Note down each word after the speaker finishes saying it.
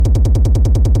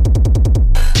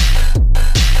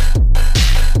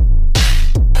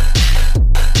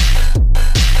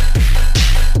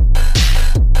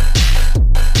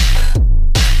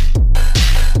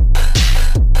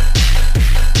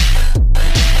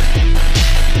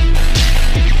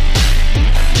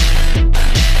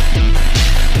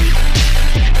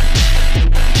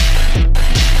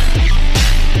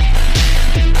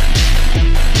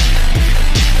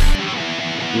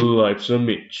Mates and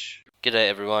Mitch. G'day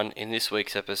everyone. In this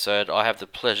week's episode, I have the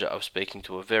pleasure of speaking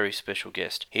to a very special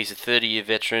guest. He's a 30-year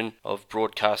veteran of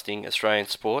broadcasting Australian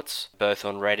sports, both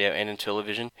on radio and in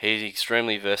television. He's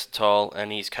extremely versatile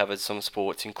and he's covered some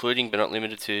sports, including but not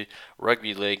limited to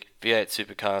rugby league, V8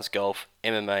 supercars, golf,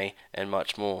 MMA, and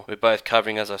much more. We're both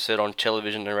covering, as I said, on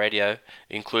television and radio,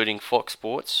 including Fox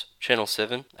Sports, Channel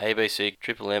 7, ABC,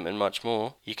 Triple M, and much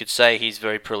more. You could say he's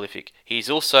very prolific. He's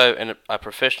also a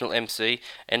professional MC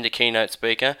and a keynote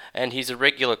speaker, and he's a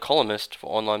regular columnist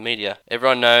for online media.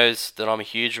 Everyone knows that I'm a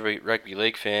huge rugby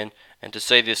league fan, and to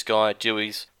see this guy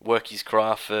work his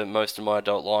craft for most of my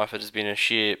adult life, it has been a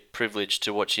sheer privilege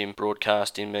to watch him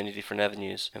broadcast in many different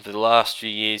avenues. And for the last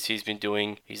few years, he's been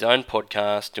doing his own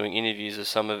podcast, doing interviews with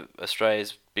some of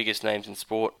Australia's biggest names in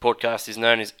sport. Podcast is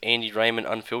known as Andy Raymond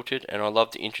Unfiltered, and I'd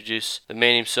love to introduce the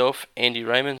man himself, Andy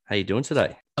Raymond. How you doing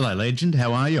today? Hello, legend.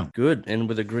 How are you? Good. And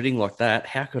with a greeting like that,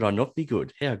 how could I not be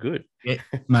good? How good? Yeah,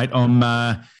 mate. I'm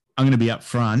going to be up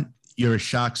front. You're a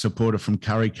Shark supporter from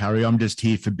Curry. I'm just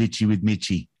here for Bitchy with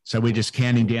Mitchy. So we're just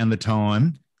counting down the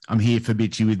time. I'm here for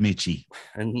Bitchy with Mitchy.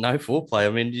 And no foreplay. I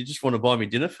mean, you just want to buy me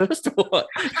dinner first or what?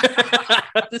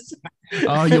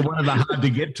 Oh, you're one of the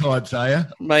hard-to-get types, are you?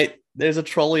 Mate, there's a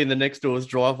trolley in the next door's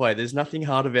driveway. There's nothing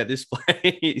hard about this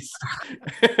place.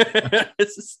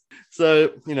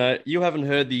 So, you haven't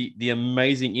heard the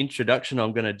amazing introduction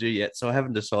I'm going to do yet, so I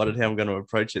haven't decided how I'm going to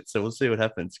approach it. So we'll see what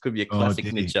happens. Could be a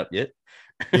classic niche up yet.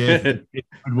 Yeah, it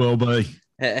could well be.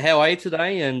 How are you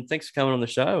today? And thanks for coming on the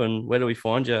show. And where do we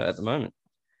find you at the moment?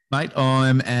 Mate,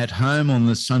 I'm at home on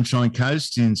the Sunshine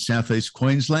Coast in southeast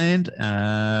Queensland.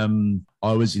 I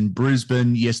was in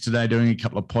Brisbane yesterday doing a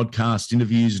couple of podcast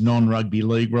interviews, non-rugby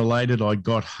league related. I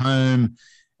got home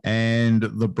and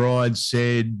the bride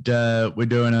said, we're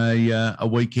doing a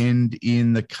weekend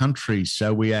in the country.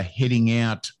 So we are heading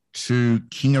out to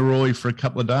Kingaroy for a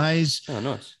couple of days. Oh,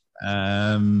 nice.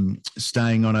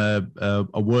 Staying on a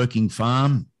working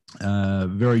farm,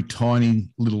 very tiny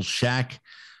little shack,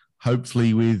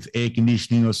 hopefully with air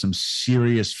conditioning or some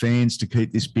serious fans to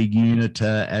keep this big unit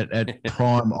at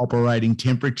prime operating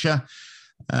temperature.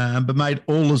 But mate,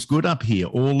 all is good up here.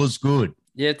 All is good.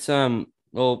 Yeah, it's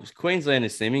well, Queensland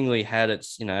has seemingly had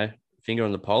its finger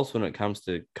on the pulse when it comes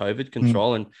to COVID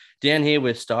control, and down here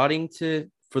we're starting to,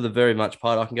 for the very much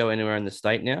part, I can go anywhere in the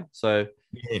state now. So.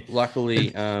 Yeah.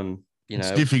 Luckily,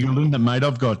 it's difficult, isn't it, mate?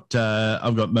 I've got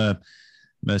my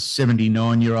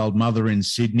 79-year-old mother in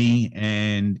Sydney,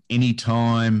 and any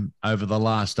time over the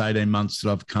last 18 months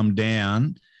that I've come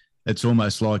down, it's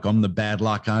almost like I'm the bad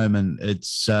luck omen.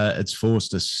 It's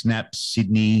forced a snap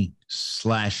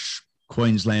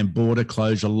Sydney/Queensland border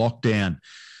closure lockdown.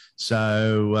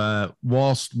 So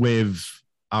whilst we've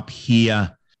up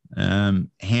here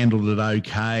handled it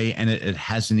okay, and it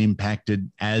hasn't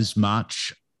impacted as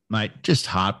much, mate. Just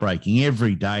heartbreaking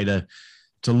every day to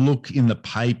look in the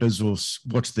papers or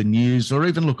watch the news or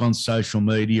even look on social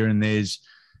media, and there's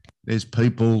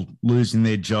people losing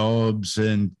their jobs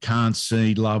and can't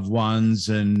see loved ones,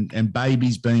 and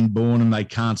babies being born and they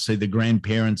can't see the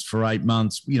grandparents for 8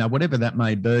 months. Whatever that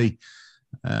may be.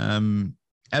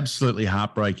 Absolutely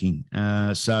heartbreaking.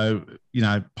 So,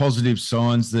 positive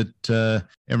signs that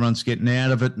everyone's getting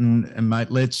out of it. And,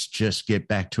 mate, let's just get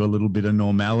back to a little bit of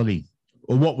normality,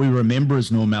 or what we remember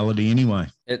as normality anyway.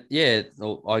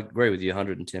 Well, I agree with you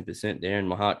 110% there. And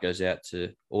my heart goes out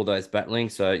to all those battling.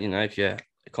 So, if you're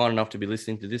kind enough to be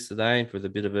listening to this today with a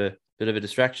bit of a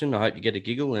distraction, I hope you get a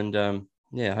giggle, and I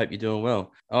hope you're doing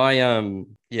well. So I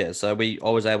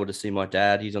was able to see my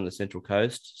dad. He's on the Central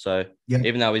Coast. So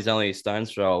even though he's only a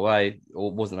stone's throw away,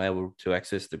 or wasn't able to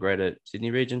access the greater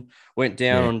Sydney region, went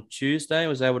down on Tuesday,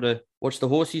 was able to watch the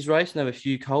horses race and have a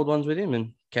few cold ones with him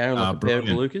and carry him like a pair of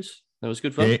Lucas. That was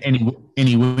good fun. Yeah,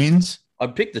 any wins? I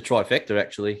picked the trifecta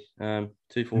actually, 2,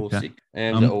 4, 6,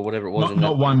 and or whatever it was.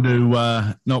 Not one to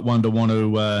want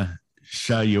to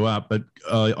show you up, but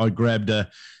I grabbed a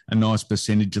nice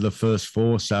percentage of the first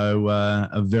 4, so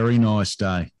a very nice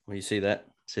day. Well, you see that,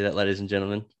 ladies and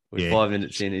gentlemen. We're 5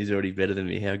 minutes in, he's already better than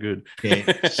me. How good? Yeah,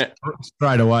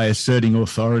 straight away asserting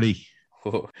authority.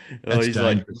 He's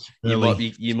like,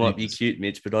 you might be cute,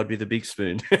 Mitch, but I'd be the big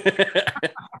spoon.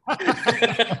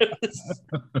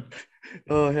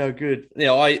 Oh, how good!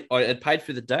 Yeah, I had paid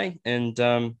for the day, and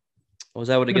I was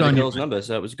able to get a girl's number,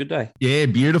 so it was a good day. Yeah,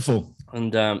 beautiful.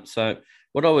 And so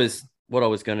what I was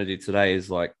going to do today is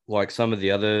like some of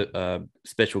the other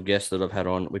special guests that I've had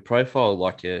on. We profile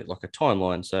like a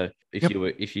timeline. So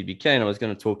if you'd be keen, I was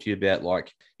going to talk to you about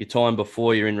like your time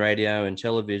before you're in radio and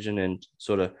television, and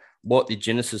sort of what the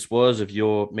genesis was of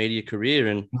your media career,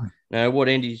 and what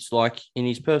Andy's like in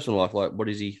his personal life. Like, what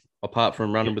is he apart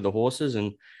from running with the horses,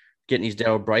 and getting his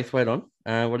Daryl Braithwaite on.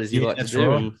 What does he like to that's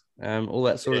do, right. and all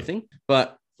that sort of thing.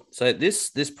 But so this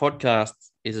podcast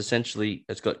is essentially,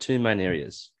 it's got two main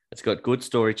areas. It's got good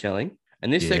storytelling,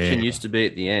 and this section used to be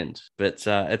at the end, but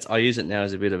I use it now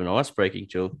as a bit of an icebreaking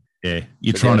tool. Yeah,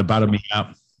 you're trying to butter me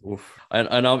up. Oof.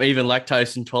 And I'm even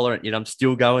lactose intolerant, yet I'm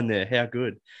still going there. How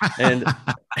good. And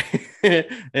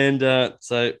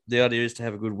so the idea is to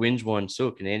have a good whinge wine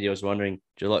sook. And Andy, I was wondering,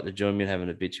 would you like to join me in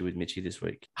having a bitchy with Mitchy this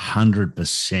week?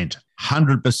 100%.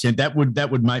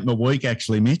 That would make my week,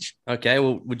 actually, Mitch. Okay,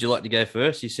 well, would you like to go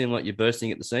first? You seem like you're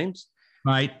bursting at the seams.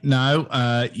 Mate,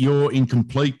 no, you're in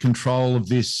complete control of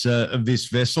this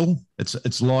vessel.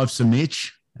 It's life's a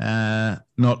Mitch.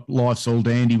 Not life's all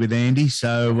dandy with Andy.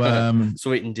 So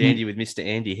sweet and dandy with Mr.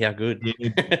 Andy. How good.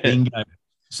 Yeah, bingo.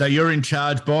 So you're in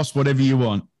charge, boss, whatever you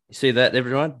want. You see that,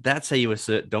 everyone? That's how you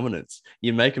assert dominance.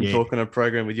 You make them talk on a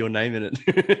program with your name in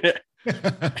it.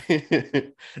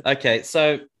 Okay,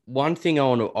 so one thing I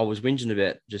was whinging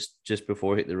about just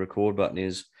before I hit the record button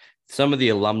is some of the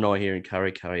alumni here in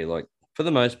Kurri Kurri. Like, for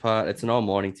the most part, it's an old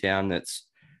mining town it's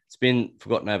been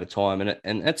forgotten over time,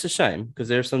 and that's a shame because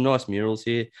there are some nice murals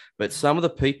here, but some of the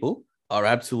people are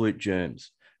absolute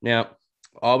germs. Now,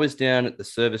 I was down at the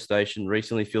service station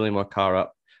recently filling my car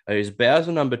up. It was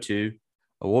Bowser number 2.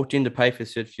 I walked in to pay for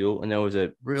said fuel, and there was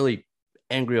a really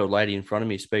angry old lady in front of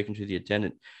me speaking to the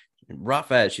attendant.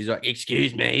 Rough as. She's like,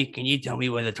 "Excuse me, can you tell me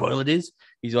where the toilet is?"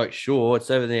 He's like, "Sure,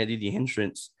 it's over there near the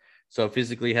entrance." So I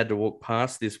physically had to walk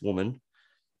past this woman.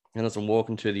 And as I'm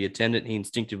walking to the attendant, he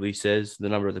instinctively says the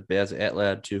number of the Bowser out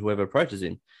loud to whoever approaches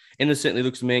him. Innocently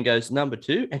looks at me and goes, "Number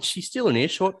 2." And she's still in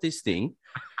earshot, this thing.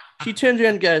 She turns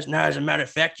around and goes, "No, as a matter of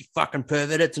fact, you fucking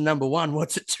pervert, it's a number 1.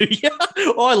 What's it to you?"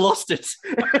 I lost it.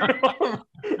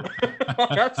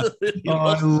 I absolutely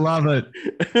lost love it.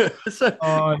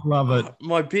 I love it.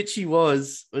 My bitchy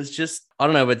was just, I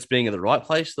don't know if it's being in the right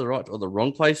place, the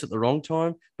wrong place at the wrong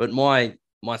time, but my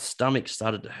stomach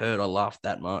started to hurt. I laughed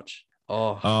that much.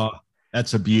 Oh,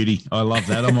 that's a beauty. I love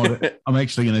that. I'm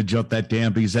actually going to jot that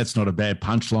down because that's not a bad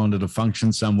punchline at a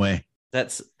function somewhere.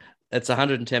 That's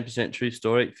 110% true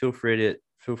story. Feel free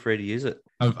to use it.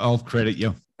 I'll credit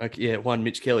you. Okay, yeah, one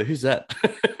Mitch Kelly. Who's that?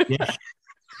 Yeah.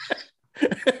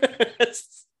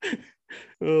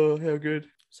 Oh, how good.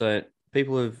 So,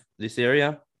 people of this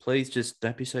area, please just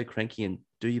don't be so cranky and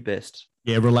do your best.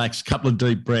 Yeah, relax. Couple of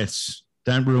deep breaths.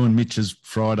 Don't ruin Mitch's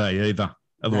Friday either.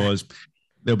 Otherwise,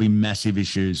 there'll be massive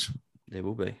issues. There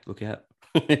will be. Look out.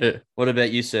 What about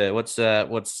you, sir? What's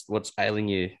ailing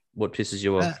you? What pisses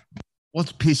you off?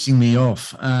 What's pissing me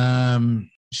off?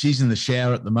 She's in the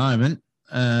shower at the moment,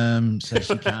 so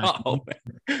she can't.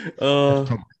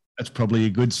 That's probably a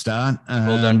good start.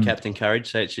 Well done, Captain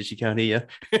Courage. So she can't hear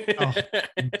you.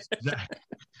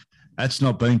 That's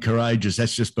not being courageous.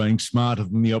 That's just being smarter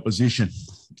than the opposition.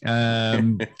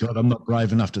 God, I'm not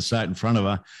brave enough to say it in front of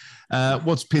her.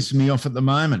 What's pissing me off at the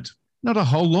moment? Not a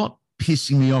whole lot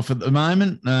pissing me off at the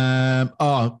moment.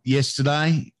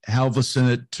 Yesterday,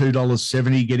 Halverson at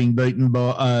 $2.70 getting beaten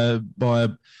by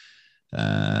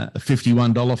a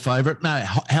 $51 favourite. No,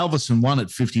 Halverson won at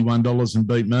 $51 and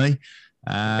beat me.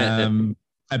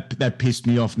 That pissed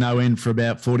me off no end for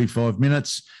about 45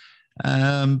 minutes.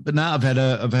 But no, I've had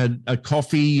a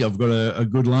coffee. I've got a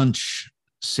good lunch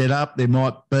set up. There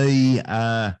might be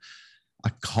a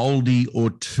coldie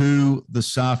or two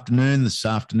this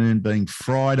afternoon being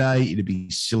Friday. It'd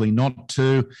be silly not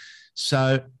to.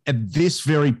 So at this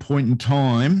very point in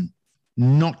time,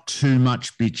 not too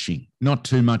much bitching.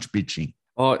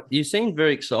 Oh, you seem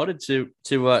very excited to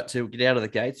get out of the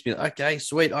gates. Be like, okay,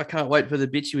 sweet. I can't wait for the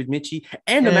bitchy with Mitchy,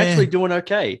 and I'm actually doing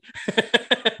okay.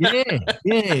 yeah.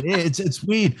 It's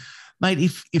weird,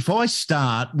 mate. If I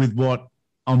start with what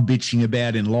I'm bitching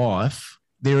about in life,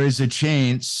 there is a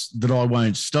chance that I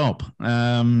won't stop.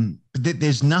 But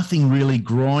there's nothing really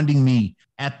grinding me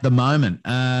at the moment.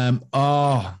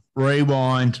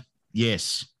 Rewind.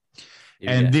 Yes.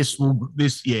 And this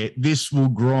will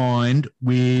grind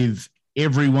with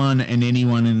everyone and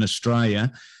anyone in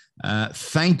Australia.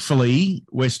 Thankfully,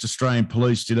 West Australian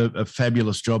Police did a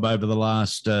fabulous job over the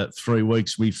last 3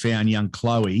 weeks. We found young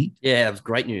Chloe. Yeah, it was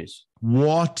great news.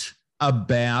 What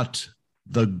about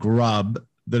the grub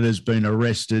that has been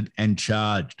arrested and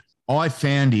charged? I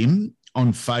found him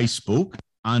on Facebook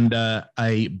under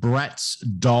a Bratz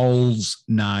Dolls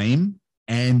name,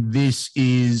 and this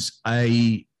is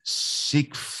a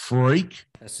sick freak.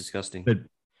 That's disgusting.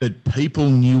 That people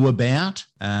knew about,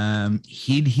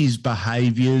 hid his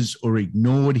behaviours or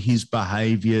ignored his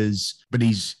behaviours, but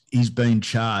he's been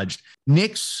charged.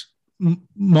 Next,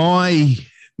 my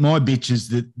bitch is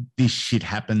that this shit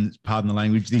happens, pardon the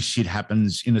language, this shit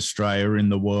happens in Australia, in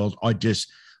the world.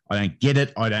 I don't get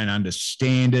it. I don't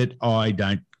understand it. I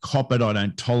don't cop it. I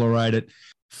don't tolerate it.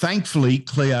 Thankfully,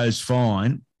 Cleo's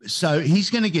fine. So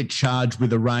he's going to get charged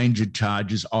with a range of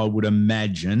charges, I would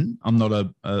imagine. I'm not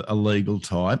a legal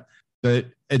type, but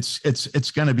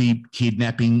it's going to be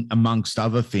kidnapping amongst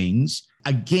other things.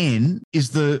 Again, is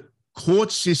the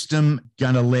court system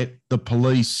going to let the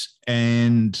police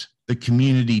and the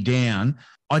community down?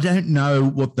 I don't know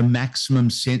what the maximum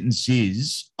sentence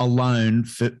is alone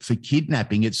for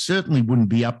kidnapping. It certainly wouldn't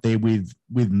be up there with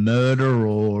murder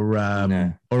or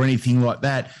anything like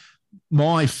that.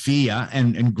 My fear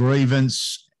and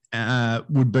grievance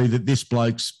would be that this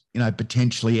bloke's,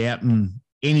 potentially out in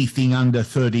anything under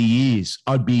 30 years.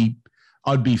 I'd be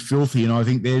filthy, and I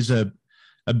think there's a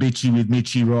bitchy with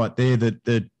Mitchy right there that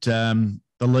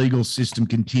the legal system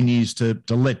continues to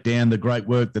let down the great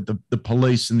work that the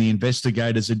police and the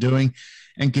investigators are doing,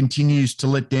 and continues to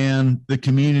let down the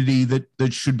community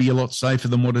that should be a lot safer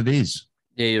than what it is.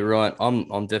 Yeah, you're right.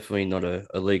 I'm definitely not a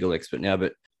legal expert now,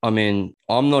 but I mean,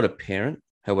 I'm not a parent.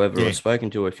 However, I've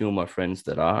spoken to a few of my friends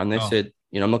that are, and they said,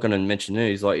 I'm not going to mention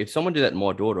names. Like, if someone did that to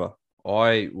my daughter,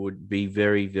 I would be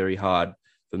very, very hard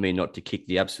for me not to kick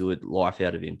the absolute life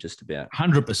out of him, just about.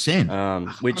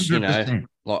 100%. Which, 100%.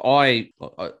 Like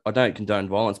I don't condone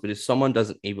violence, but if someone does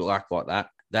an evil act like that,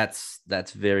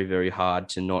 that's very, very hard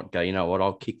to not go, you know what,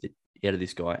 I'll kick the out of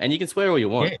this guy. And you can swear all you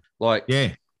want.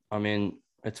 I mean,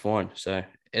 it's fine. So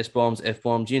S-bombs,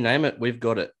 F-bombs, you name it, we've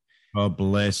got it. Oh,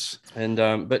 bless. And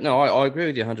but no, I agree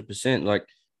with you 100%. Like,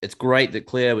 it's great that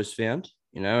Cleo was found,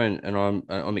 and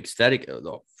I'm ecstatic.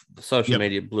 The social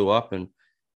media blew up,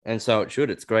 and so it should.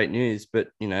 It's great news. But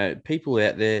people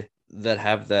out there that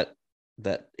have that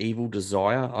evil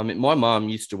desire. I mean, my mum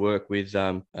used to work with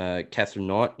Catherine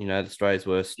Knight, Australia's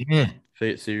worst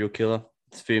serial killer,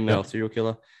 female serial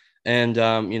killer,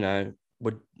 and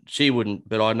she wouldn't,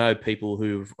 but I know people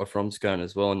who are from Scone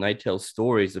as well, and they tell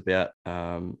stories about,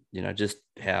 just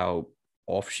how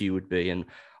off she would be. And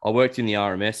I worked in the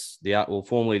RMS,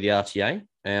 formerly the RTA,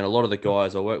 and a lot of the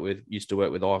guys I worked with used to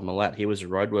work with Ivan Milat. He was a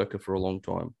road worker for a long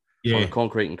time on a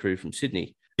concrete and crew from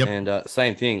Sydney. Yep. And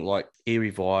same thing, like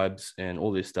eerie vibes and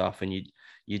all this stuff. And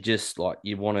you just like,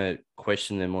 you want to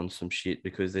question them on some shit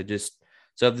because they're just,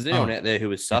 so if there's anyone out there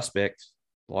who is suspect,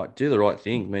 like, do the right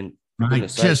thing. I mean,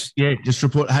 just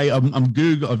report. Hey, I've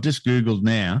just Googled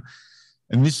now,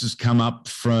 and this has come up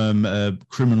from a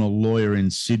criminal lawyer in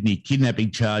Sydney.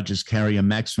 Kidnapping charges carry a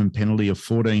maximum penalty of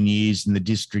 14 years in the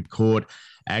district court.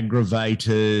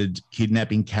 Aggravated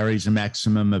kidnapping carries a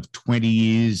maximum of 20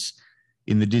 years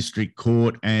in the district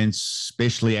court, and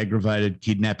specially aggravated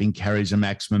kidnapping carries a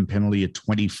maximum penalty of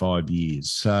 25 years.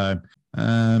 So,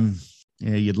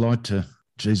 you'd like to.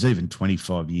 Geez, even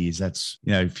 25 years, that's,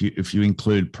 if you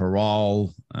include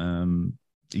parole,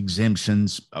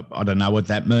 exemptions, I don't know what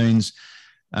that means.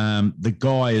 The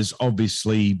guy is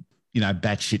obviously,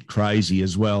 batshit crazy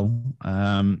as well.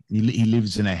 He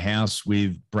lives in a house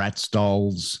with Bratz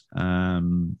dolls.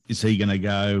 Is he going to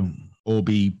go or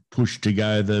be pushed to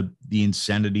go the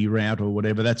insanity route or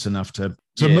whatever? That's enough to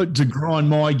grind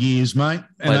my gears, mate.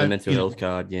 Play the mental health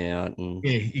card, yeah.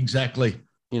 Yeah, exactly.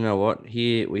 You know what?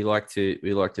 Here we like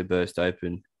to burst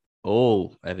open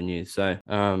all avenues. So,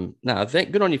 I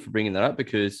think good on you for bringing that up,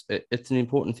 because it's an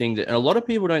important thing that, and a lot of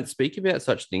people don't speak about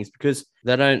such things because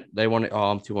they want to,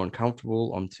 I'm too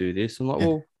uncomfortable, I'm too this. I'm like,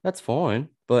 well, that's fine,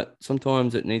 but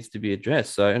sometimes it needs to be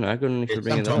addressed. So, good on you for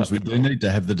bringing that up. Sometimes we do need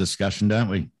to have the discussion, don't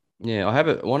we? Yeah, I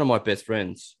have one of my best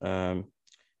friends.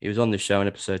 He was on the show in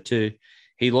episode 2.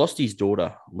 He lost his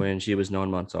daughter when she was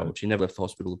 9 months old. She never left the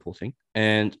hospital, the poor thing.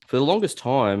 And for the longest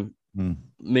time,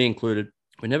 me included,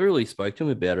 we never really spoke to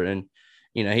him about it. And,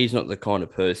 he's not the kind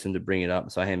of person to bring it up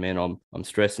and say, hey, man, I'm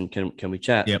stressed and can we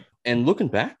chat? Yep. And looking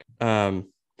back, I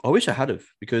wish I had have,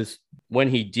 because when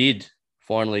he did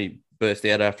finally burst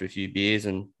out after a few beers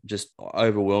and just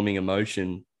overwhelming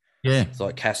emotion, it's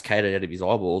like cascaded out of his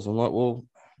eyeballs. I'm like, well,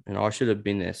 I should have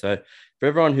been there. So for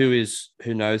everyone who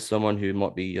knows someone who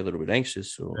might be a little bit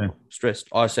anxious or stressed,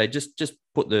 I say just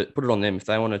put it on them. If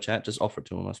they want to chat, just offer it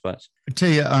to them, I suppose. I tell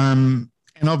you,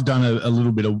 and I've done a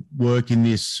little bit of work in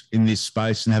this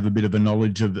space and have a bit of a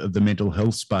knowledge of the mental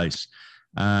health space.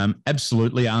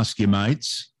 Absolutely ask your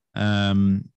mates,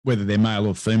 whether they're male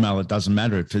or female, it doesn't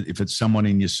matter. If it's someone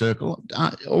in your circle,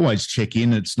 always check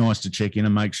in. It's nice to check in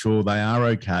and make sure they are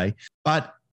okay.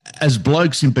 But as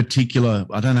blokes in particular,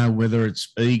 I don't know whether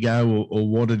it's ego or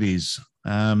what it is.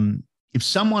 If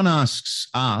someone asks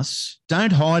us,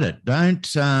 don't hide it. Don't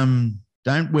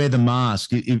wear the mask.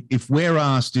 If we're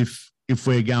asked if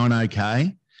we're going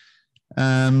okay,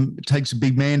 it takes a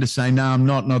big man to say, no, I'm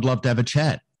not, and I'd love to have a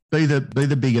chat. Be the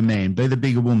bigger man, be the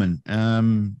bigger woman.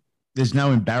 there's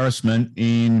no embarrassment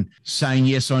in saying,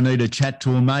 yes, I need a chat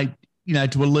to a mate,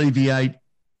 to alleviate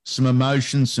some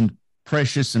emotion, some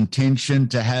pressure, some tension,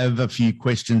 to have a few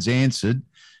questions answered.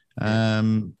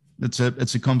 It's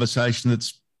a conversation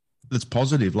that's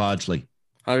positive largely.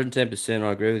 110%,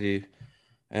 I agree with you.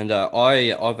 And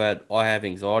I have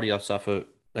anxiety. I suffer,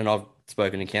 and I've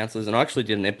spoken to counsellors. And I actually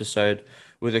did an episode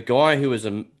with a guy who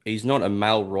he's not a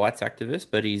male rights activist,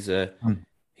 but he's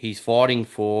fighting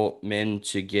for men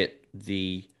to get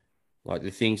the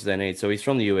things they need. So he's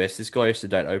from the US. This guy used to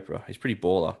date Oprah. He's pretty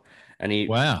baller, and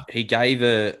he gave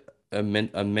a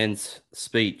men's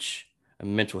speech, a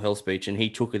mental health speech, and he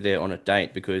took her there on a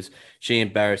date because she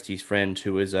embarrassed his friend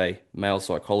who was a male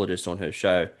psychologist on her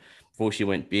show before she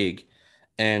went big.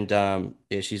 And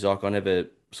she's like, I never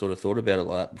sort of thought about it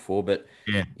like that before, but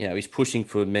he's pushing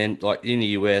for men. Like in the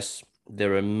US,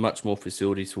 there are much more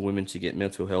facilities for women to get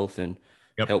mental health and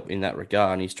help in that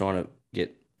regard, and he's trying to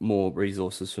get more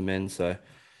resources for men. So,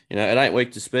 it ain't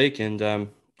weak to speak, and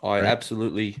I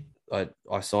absolutely I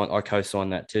co-sign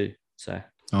that too. So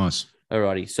nice.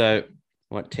 Alrighty, so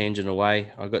I might tangent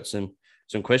away. I've got some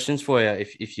questions for you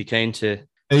if you're keen to.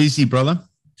 Easy, brother.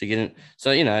 To get in.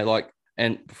 So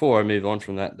and before I move on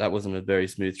from that, that wasn't a very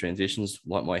smooth transitions.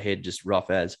 Like my head just rough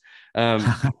as. Thanks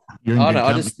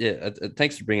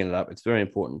for bringing it up. It's very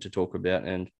important to talk about.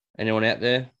 And anyone out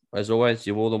there, as always,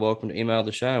 you're more than welcome to email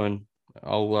the show, and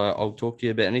I'll talk to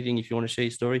you about anything. If you want to share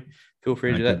your story, feel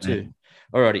free to do that too.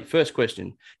 Alrighty, first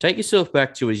question. Take yourself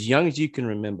back to as young as you can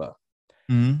remember.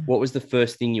 Mm-hmm. What was the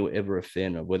first thing you were ever a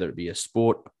fan of, whether it be a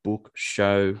sport, a book,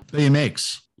 show?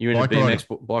 BMX. You're into BMX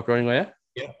bike riding, were you?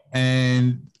 Yeah.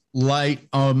 And late,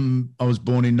 I was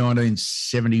born in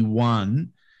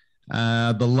 1971.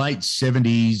 The late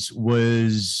 70s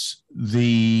was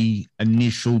the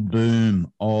initial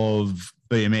boom of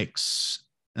BMX,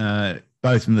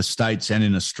 both in the States and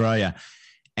in Australia.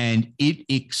 And it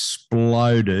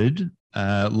exploded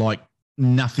like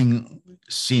nothing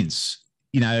since.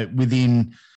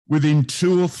 Within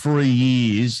 2 or 3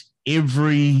 years,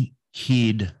 every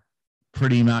kid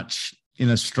pretty much in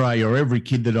Australia, or every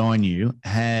kid that I knew,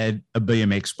 had a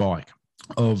BMX bike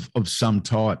of some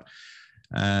type.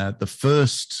 The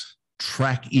first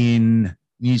track in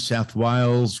New South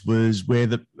Wales was where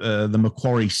the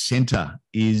Macquarie Centre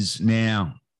is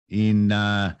now in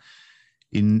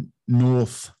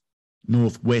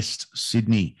northwest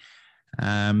Sydney.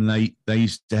 They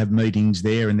used to have meetings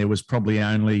there, and there was probably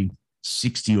only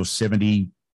 60 or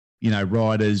 70,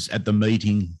 riders at the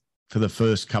meeting for the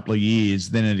first couple of years.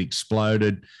 Then it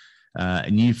exploded. A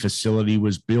new facility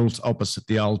was built opposite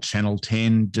the old Channel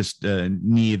 10, just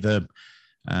near the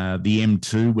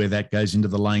M2, where that goes into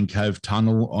the Lane Cove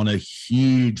Tunnel, on a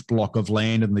huge block of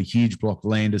land, and the huge block of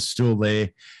land is still there.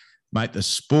 Mate, the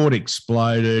sport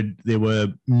exploded. There were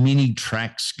mini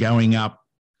tracks going up,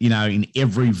 in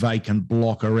every vacant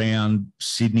block around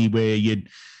Sydney, where you'd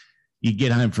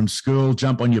get home from school,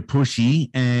 jump on your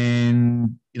pushy,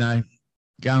 and go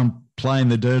and play in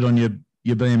the dirt on your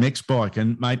BMX bike.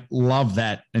 And mate, love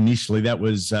that. Initially, that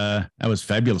was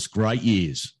fabulous. Great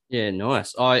years. Yeah,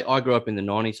 nice. I grew up in the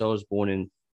 90s. I was born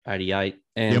in 88,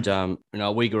 and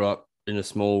we grew up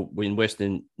in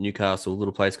Western Newcastle, a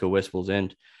little place called West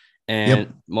Wallsend.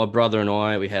 And my brother and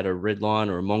we had a Redline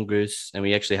or a Mongoose, and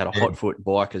we actually had a Hotfoot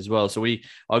bike as well. So I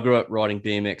grew up riding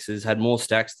BMXs, had more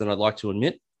stacks than I'd like to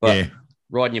admit, but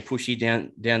riding your pushy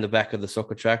down the back of the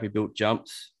soccer track, we built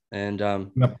jumps, and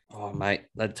oh mate,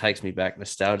 that takes me back.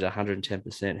 Nostalgia,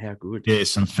 110%. How good. Yeah,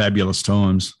 some fabulous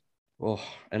times. Oh,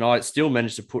 and I still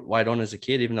managed to put weight on as a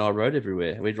kid, even though I rode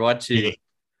everywhere. We'd ride to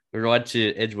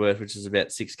Edgeworth, which is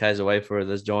about 6 k's away, for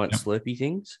those giant Slurpee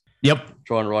things. Yep.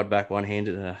 Try and ride back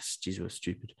one-handed. Geez, we're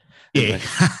stupid. Yeah.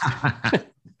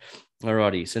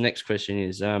 Alrighty. So next question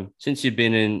is, since you've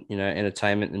been in,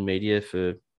 entertainment and media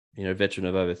for, a veteran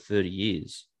of over 30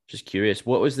 years, just curious,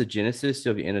 what was the genesis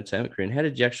of your entertainment career, and how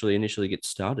did you actually initially get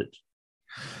started?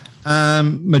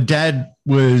 My dad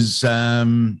was a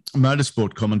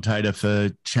motorsport commentator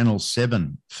for Channel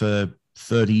 7 for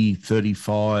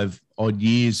 35 odd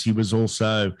years. He was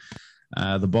also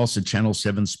the boss of Channel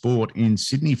 7 Sport in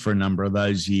Sydney for a number of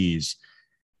those years.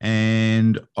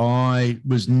 And I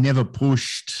was never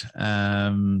pushed,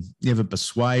 never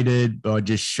persuaded, but I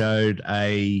just showed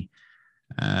a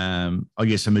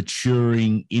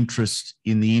maturing interest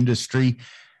in the industry.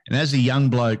 And as a young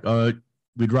bloke,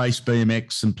 we'd race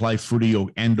BMX and play footy or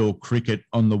cricket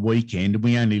on the weekend. And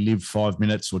we only lived 5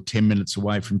 minutes or 10 minutes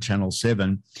away from Channel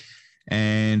 7.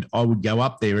 And I would go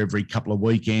up there every couple of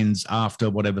weekends after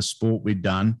whatever sport we'd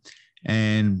done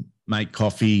and make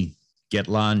coffee, get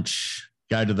lunch,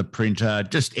 go to the printer,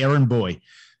 just errand boy.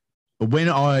 But when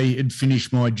I had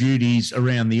finished my duties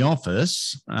around the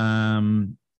office,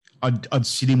 I'd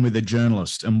sit in with a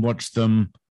journalist and watch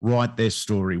them write their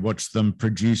story, watch them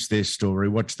produce their story,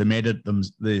 watch them edit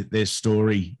their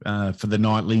story for the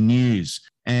nightly news.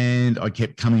 And I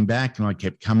kept coming back and I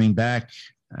kept coming back.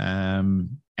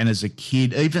 And as a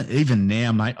kid, even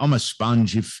now, mate, I'm a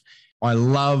sponge. If I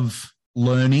love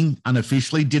learning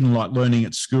unofficially, didn't like learning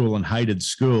at school and hated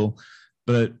school,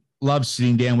 but love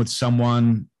sitting down with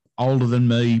someone older than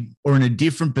me or in a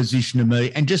different position to me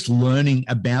and just learning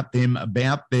about them,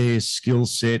 about their skill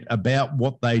set, about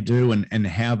what they do and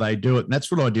how they do it. And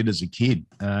that's what I did as a kid.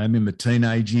 In my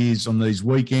teenage years on these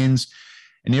weekends,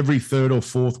 and every third or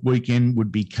fourth weekend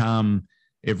would become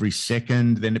every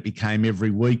second. Then it became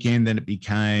every weekend. Then it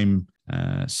became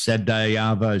Saturday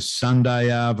Arvo, Sunday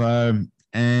Arvo.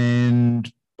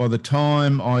 And by the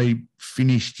time I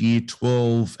finished year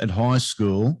 12 at high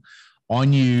school, I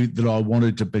knew that I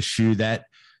wanted to pursue that.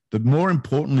 But more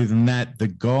importantly than that, the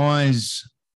guys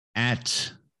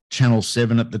at Channel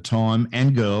 7 at the time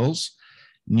and girls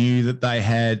knew that they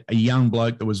had a young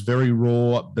bloke that was very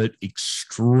raw but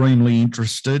extremely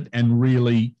interested and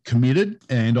really committed.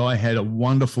 And I had a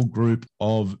wonderful group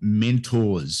of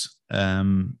mentors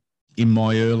in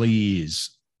my early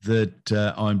years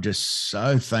that I'm just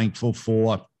so thankful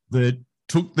for, that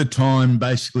took the time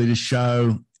basically to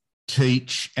show,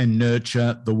 teach and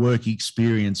nurture the work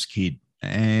experience kid.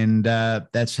 And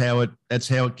that's how it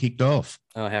kicked off.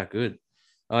 Oh, how good.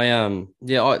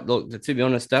 Look, to be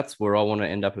honest, that's where I want to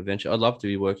end up eventually. I'd love to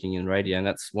be working in radio, and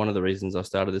that's one of the reasons I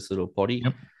started this little potty.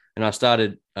 Yep. And I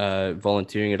started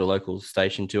volunteering at a local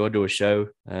station too. I do a show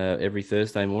every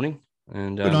Thursday morning,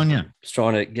 and good on you. Just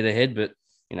trying to get ahead, but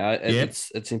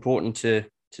it's important to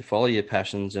follow your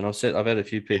passions. And I've had a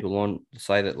few people on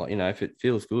say that, like, if it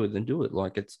feels good, then do it.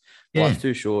 Like, life's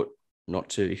too short not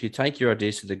to. If you take your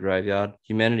ideas to the graveyard,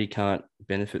 humanity can't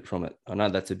benefit from it. I know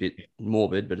that's a bit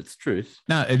morbid, but it's truth.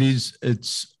 No, it is.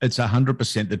 It's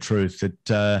 100% the truth.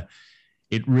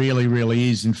 It really, really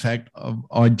is. In fact,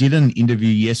 I did an interview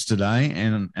yesterday,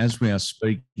 and as we are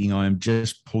speaking, I am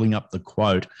just pulling up the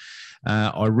quote.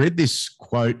 I read this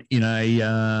quote in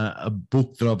a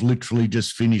book that I've literally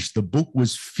just finished. The book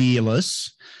was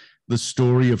Fearless, the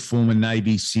story of former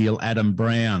Navy SEAL Adam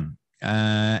Brown.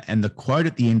 And the quote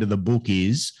at the end of the book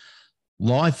is,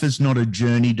 "Life is not a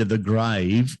journey to the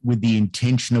grave with the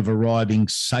intention of arriving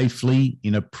safely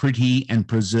in a pretty and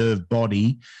preserved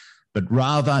body, but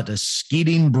rather to skid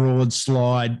in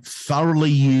broadslide,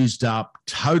 thoroughly used up,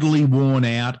 totally worn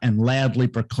out, and loudly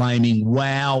proclaiming,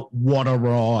 'Wow, what a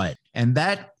ride.'" And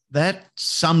that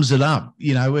sums it up.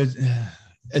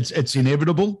 It's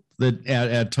inevitable that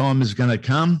our time is going to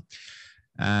come.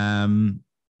 I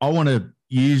want to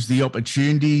use the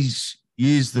opportunities,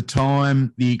 use the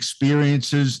time, the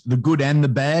experiences, the good and the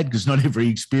bad, because not every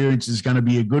experience is going to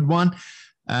be a good one.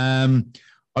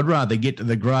 I'd rather get to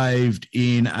the grave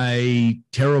in a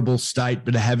terrible state,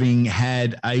 but having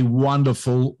had a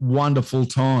wonderful, wonderful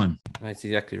time. That's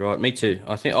exactly right. Me too.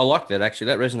 I think I like that, actually.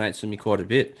 That resonates with me quite a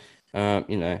bit.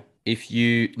 If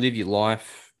you live your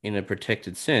life in a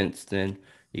protected sense, then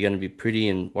you're going to be pretty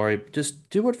and worried. Just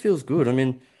do what feels good. I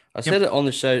mean, I said it on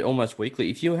the show almost weekly.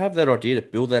 If you have that idea to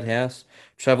build that house,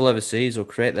 travel overseas, or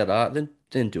create that art,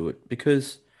 then do it,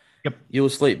 because you'll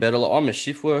sleep better. Like, I'm a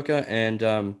shift worker, and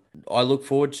I look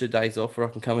forward to days off where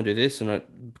I can come and do this and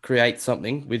create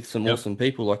something with some awesome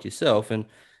people like yourself. And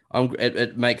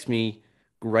it makes me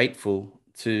grateful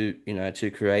to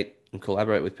create and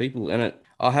collaborate with people. And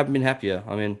I haven't been happier.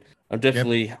 I mean, I'm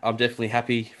definitely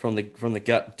happy from the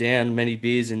gut down. Many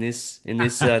beers in this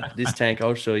this tank,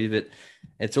 I'll show you. But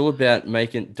it's all about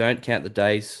don't count the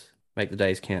days, make the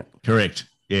days count. Correct.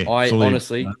 Yeah.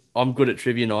 Honestly, I'm good at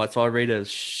trivia nights. I read a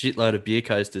shitload of beer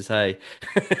coasters. Hey.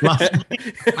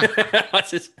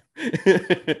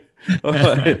 All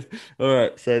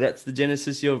right. So that's the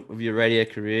genesis of your radio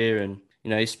career, and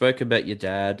you spoke about your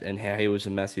dad and how he was a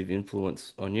massive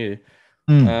influence on you.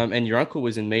 And your uncle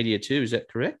was in media too, is that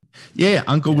correct? Yeah,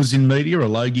 uncle was in media, a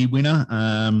Logie winner.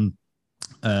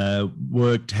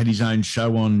 Had his own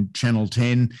show on Channel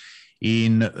 10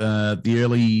 in the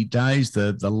early days,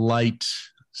 the late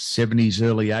 70s,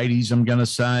 early 80s, I'm going to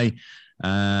say.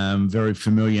 Very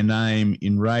familiar name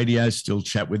in radio, still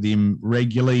chat with him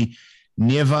regularly.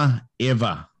 Never,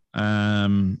 ever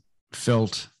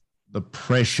felt the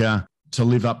pressure to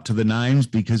live up to the names,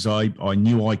 because I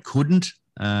knew I couldn't.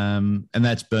 And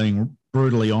that's being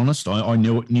brutally honest. I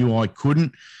knew I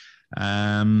couldn't.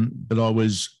 But I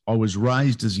was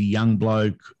raised as a young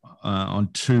bloke on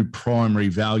two primary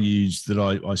values that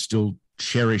I still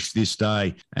cherish this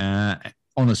day.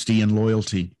 honesty and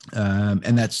loyalty.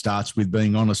 And that starts with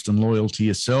being honest and loyal to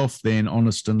yourself, then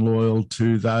honest and loyal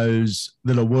to those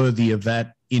that are worthy of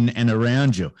that in and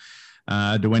around you.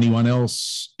 To anyone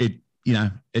else, it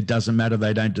doesn't matter.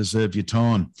 They don't deserve your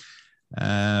time.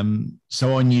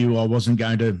 So I knew I wasn't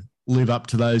going to live up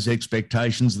to those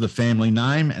expectations of the family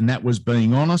name, and that was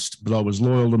being honest, but I was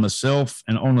loyal to myself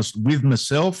and honest with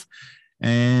myself,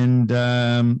 and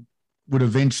would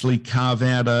eventually carve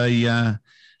out a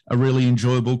really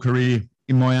enjoyable career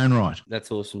in my own right.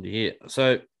 That's awesome to hear.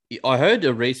 So I heard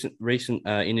a recent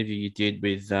interview you did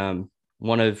with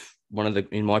one of the,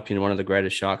 in my opinion, one of the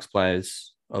greatest Sharks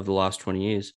players of the last 20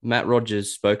 years. Matt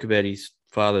Rogers spoke about his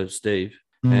father, Steve,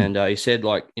 and he said,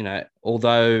 like,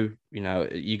 although,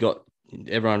 you got,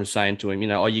 everyone was saying to him,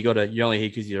 you're only here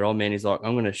because you're old man. He's like,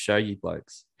 I'm going to show you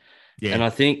blokes. Yeah. And I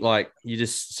think, like, you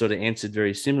just sort of answered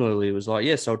very similarly. It was like,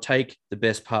 yes, I'll take the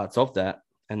best parts of that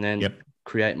and then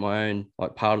create my own,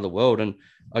 like, part of the world. And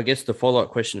I guess the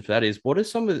follow-up question for that is,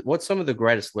 what's some of the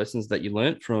greatest lessons that you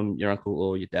learned from your uncle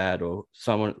or your dad or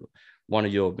one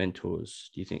of your mentors,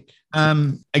 do you think?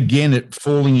 Again, it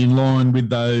falling in line with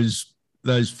those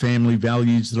family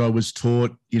values that I was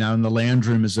taught, in the lounge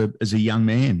room as a young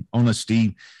man: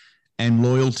 honesty and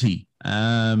loyalty.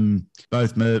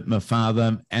 Both my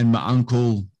father and my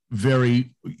uncle,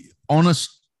 very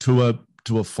honest to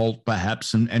a fault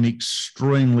perhaps, and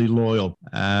extremely loyal.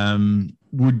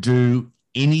 Would do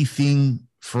anything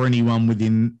for anyone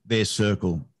within their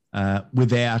circle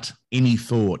without any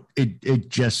thought.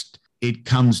 It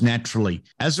comes naturally.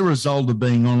 As a result of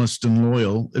being honest and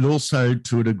loyal, it also,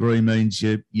 to a degree, means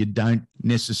you don't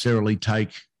necessarily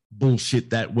take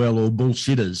bullshit that well, or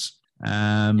bullshitters.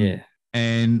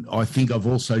 And I think I've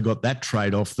also got that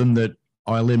trait off them, that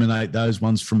I eliminate those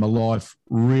ones from my life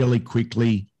really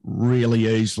quickly, really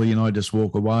easily, and I just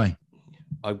walk away.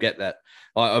 I get that.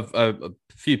 I've a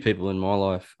few people in my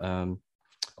life,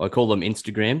 I call them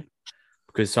Instagram,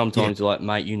 because sometimes you're like,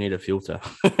 mate, you need a filter.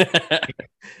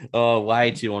 Oh,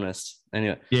 way too honest.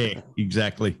 Anyway. Yeah,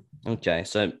 exactly. Okay,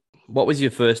 so what was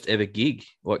your first ever gig?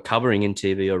 What, covering in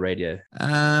TV or radio?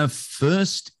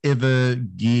 First ever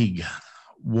gig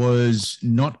was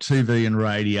not TV and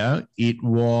radio. It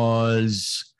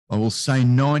was, I will say,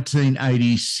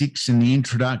 1986, in the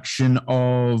introduction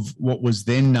of what was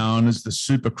then known as the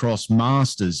Supercross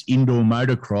Masters, indoor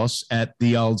motocross at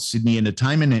the old Sydney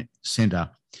Entertainment Centre.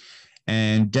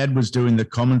 And Dad was doing the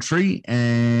commentary,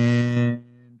 and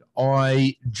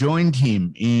I joined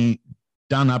him,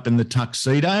 done up in the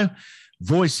tuxedo.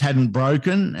 Voice hadn't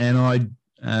broken, and I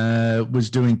was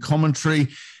doing commentary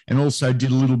and also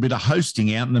did a little bit of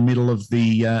hosting out in the middle of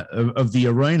the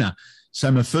arena.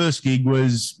 So my first gig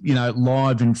was,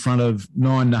 live in front of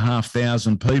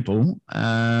 9,500 people.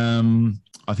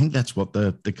 I think that's what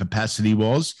the capacity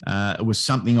was. It was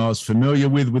something I was familiar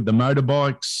with the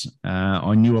motorbikes.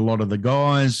 I knew a lot of the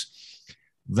guys.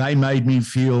 They made me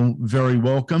feel very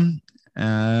welcome.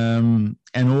 And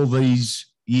all these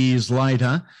years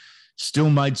later, still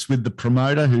mates with the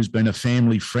promoter, who's been a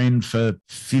family friend for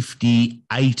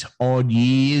 58 odd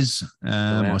years.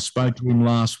 Wow. I spoke to him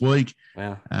last week.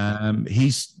 Wow.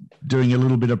 He's doing a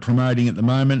little bit of promoting at the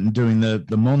moment and doing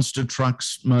the monster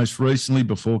trucks most recently,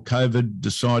 before COVID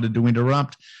decided to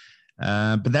interrupt.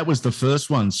 But that was the first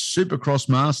one, Supercross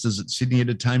Masters at Sydney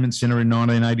Entertainment Centre in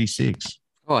 1986.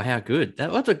 Oh, how good.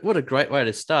 What a great way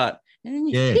to start. And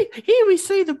here we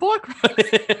see the bike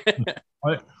ride.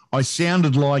 I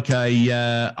sounded like a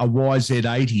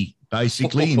YZ80,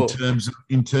 basically,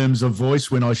 in terms of voice,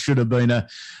 when I should have been a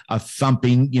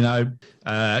thumping,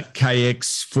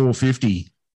 KX 450.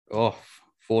 Oh,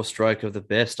 4-stroke of the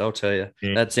best, I'll tell you.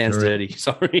 Yeah, that sounds dirty.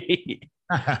 Sorry.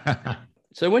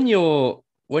 So when you're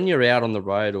out on the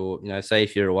road, or say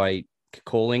if you're away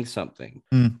calling something,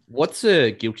 what's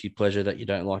a guilty pleasure that you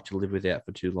don't like to live without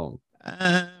for too long?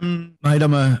 Mate,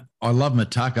 I love my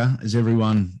tucker, as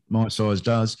everyone my size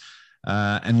does,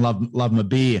 and love my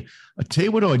beer. I tell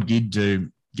you what I did do,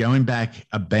 going back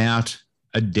about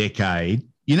a decade.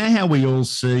 You know how we all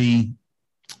see,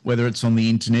 whether it's on the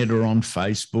internet or on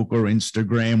Facebook or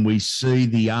Instagram, we see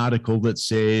the article that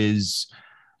says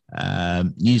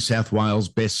New South Wales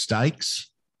best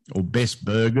steaks or best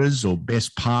burgers or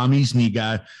best palmies, and you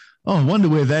go, oh, I wonder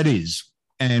where that is.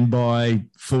 And by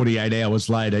 48 hours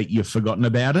later, you've forgotten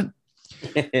about it.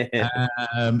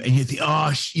 And you think,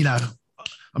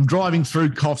 I'm driving through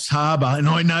Coffs Harbour and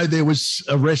I know there was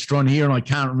a restaurant here and I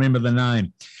can't remember the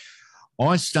name.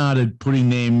 I started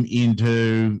putting them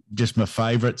into just my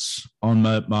favourites on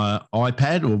my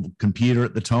iPad or computer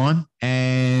at the time.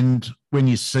 And when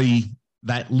you see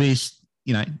that list,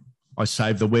 I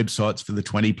save the websites for the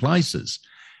 20 places.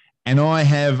 And I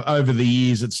have, over the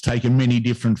years, it's taken many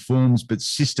different forms, but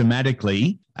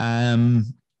systematically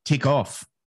tick off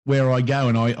where I go.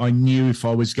 And I knew if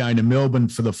I was going to Melbourne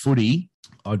for the footy,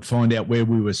 I'd find out where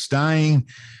we were staying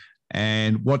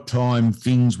and what time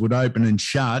things would open and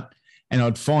shut. And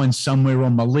I'd find somewhere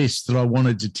on my list that I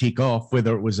wanted to tick off,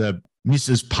 whether it was a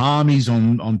Mrs. Palmy's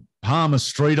on Palmer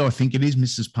Street, I think it is,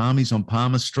 Mrs. Palmy's on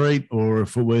Palmer Street, or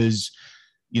if it was,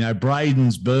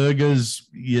 Braden's Burgers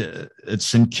at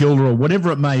St Kilda or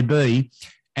whatever it may be,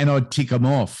 and I'd tick them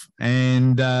off.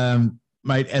 And,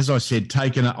 mate, as I said,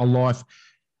 taken a life.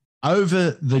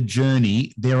 Over the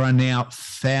journey, there are now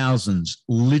thousands,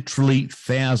 literally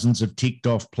thousands of ticked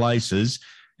off places.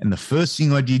 And the first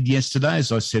thing I did yesterday,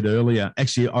 as I said earlier,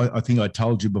 actually, I think I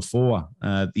told you before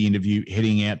the interview,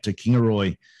 heading out to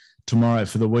Kingaroy tomorrow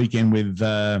for the weekend with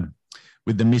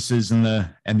the missus and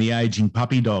the aging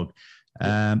puppy dog.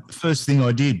 First thing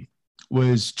I did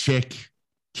was check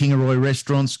Kingaroy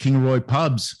restaurants, Kingaroy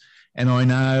pubs, and I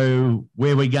know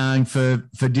where we're going for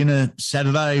dinner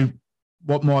Saturday,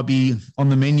 what might be on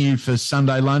the menu for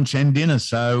Sunday lunch and dinner.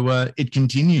 So it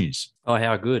continues. Oh,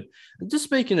 how good. Just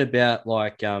speaking about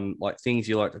like things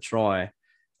you like to try,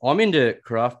 I'm into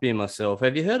craft beer myself.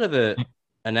 Have you heard of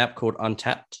an app called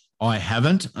Untapped? I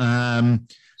haven't.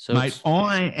 Mate,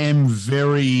 I am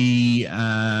very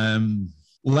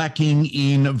lacking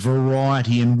in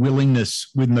variety and willingness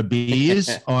with my beers.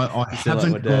 I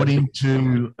haven't got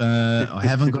into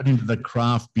the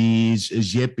craft beers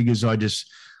as yet, because I just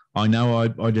like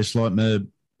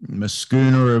my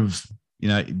schooner of,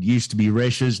 it used to be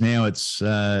Resch's. Now it's,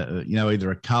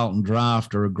 either a Carlton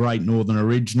Draft or a Great Northern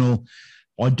Original.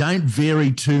 I don't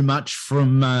vary too much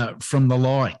from the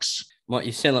likes. Mate,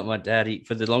 you sound like my daddy.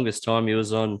 For the longest time, he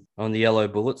was on the Yellow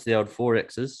Bullets, the old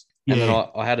 4Xs. And then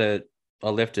I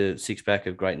left a 6-pack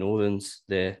of Great Northerns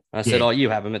there. I said, "Oh, you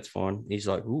have them, it's fine." He's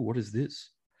like, "Ooh, what is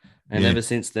this?" And ever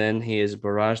since then, he has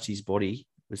barraged his body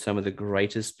with some of the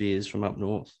greatest beers from up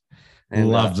north. And,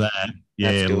 love that.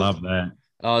 Yeah, love that.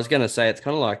 I was going to say, it's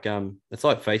kind of like it's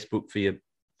like Facebook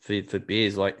for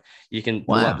beers. Like, you can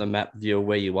pull up the map view of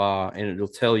where you are, and it'll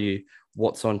tell you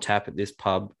what's on tap at this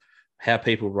pub, how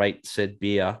people rate said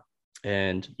beer,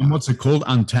 and what's it called?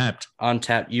 Untapped.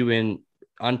 Untapped,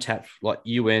 like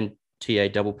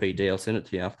UNTAPPD. I'll send it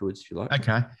to you afterwards if you like.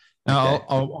 Okay. Now,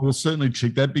 I will certainly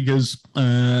check that because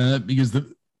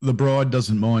the bride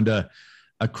doesn't mind a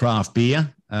craft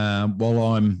beer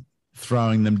while I'm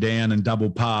throwing them down and double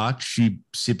park. She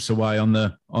sips away on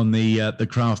the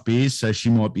craft beers, so she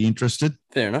might be interested.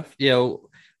 Fair enough. Yeah, well,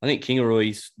 I think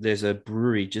Kingaroy's, there's a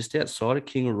brewery just outside of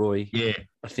Kingaroy. Yeah,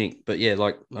 I think. But yeah,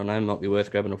 like, I know it might be worth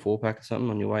grabbing a 4-pack or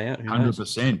something on your way out.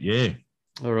 100%. Yeah.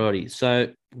 Alrighty.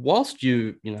 So whilst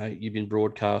you've been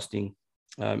broadcasting,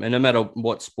 and no matter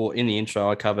what sport, in the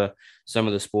intro I cover some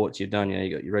of the sports you've done.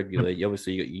 You got your regular,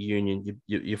 obviously you got your union,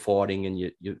 your fighting, and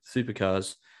your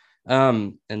supercars,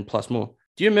 and plus more.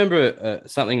 Do you remember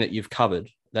something that you've covered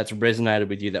that's resonated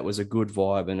with you, that was a good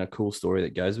vibe and a cool story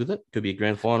that goes with it? Could be a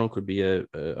grand final, could be a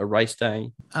race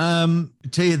day. Tell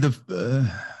you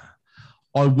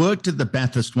I worked at the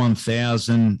Bathurst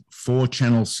 1000 for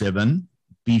Channel 7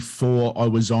 before I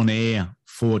was on air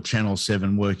for Channel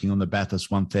 7 working on the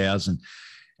Bathurst 1000.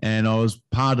 And I was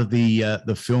part of the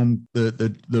film,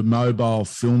 the mobile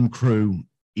film crew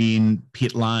in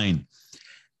Pit Lane.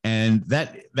 And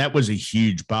that was a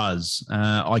huge buzz.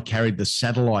 I carried the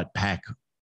satellite pack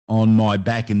on my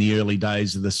back in the early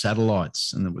days of the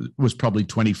satellites. And it was probably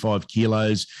 25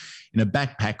 kilos in a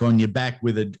backpack on your back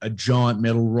with a giant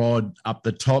metal rod up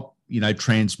the top,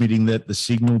 transmitting the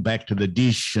signal back to the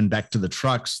dish and back to the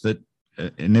trucks that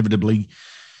inevitably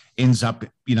ends up,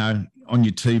 on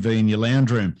your TV in your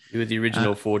lounge room. With the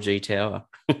original 4G tower.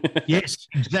 Yes,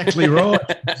 exactly right.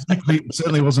 It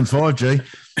certainly wasn't 5G.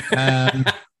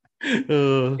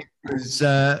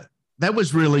 That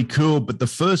was really cool. But the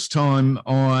first time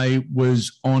I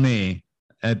was on air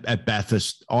at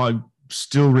Bathurst, I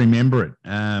still remember it.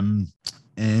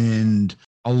 And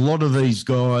a lot of these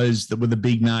guys that were the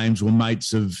big names were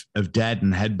mates of Dad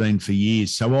and had been for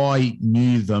years. So I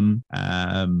knew them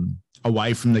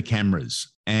away from the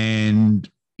cameras. And,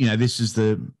 this is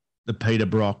the Peter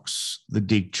Brocks, the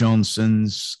Dick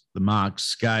Johnsons, the Mark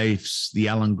Scaife, the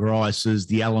Alan Grices,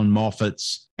 the Alan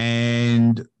Moffats,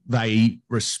 and they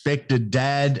respected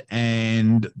Dad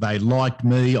and they liked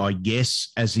me, I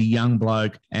guess, as a young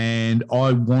bloke. And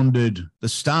I wandered the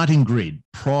starting grid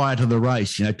prior to the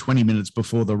race, 20 minutes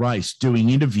before the race, doing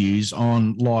interviews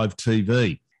on live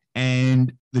TV.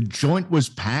 And the joint was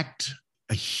packed,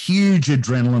 a huge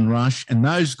adrenaline rush. And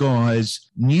those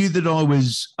guys knew that I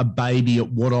was a baby at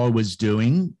what I was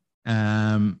doing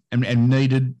and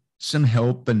needed some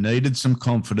help and needed some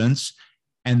confidence,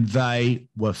 and they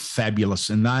were fabulous.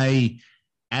 And they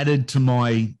added to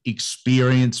my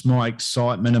experience, my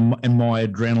excitement, and my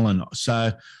adrenaline.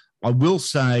 So I will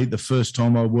say the first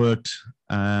time I worked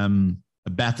a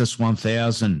Bathurst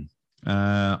 1000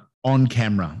 on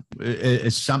camera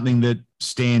is something that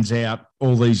stands out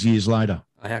all these years later.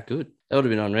 Oh, how good. That would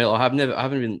have been unreal. I haven't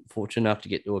been fortunate enough to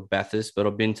get to a Bathurst, but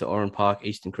I've been to Oran Park,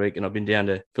 Eastern Creek, and I've been down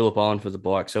to Phillip Island for the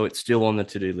bike. So it's still on the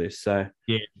to-do list. So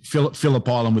yeah, Phillip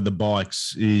Island with the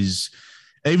bikes is,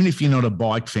 even if you're not a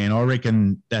bike fan, I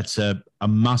reckon that's a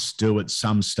must do at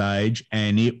some stage,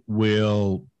 and it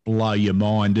will blow your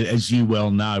mind. As you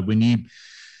well know, when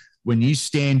you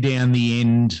stand down the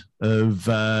end of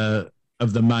the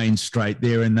main straight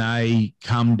there and they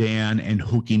come down and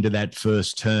hook into that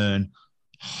first turn,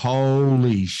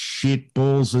 holy shit,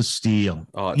 balls of steel.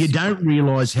 Oh, you don't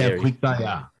realise how quick they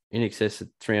are. In excess of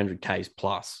 300 Ks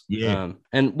plus. Yeah.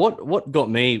 And what got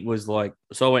me was like,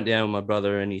 so I went down with my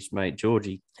brother and his mate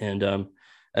Georgie, and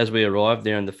as we arrived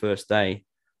there on the first day,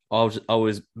 I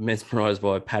was mesmerised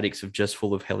by paddocks of just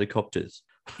full of helicopters.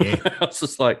 Yeah. I was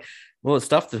just like, well, it's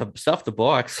stuff the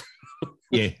bikes.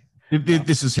 Yeah.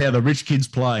 This is how the rich kids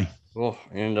play. Oh,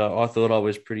 and I thought I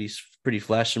was pretty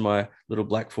flash in my little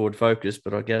black Ford Focus,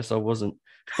 but I guess I wasn't.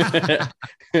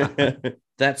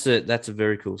 That's a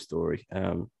very cool story.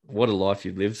 What a life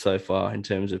you've lived so far in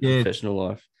terms of professional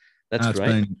life. That's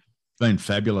great. It's been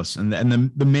fabulous, and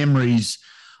the memories.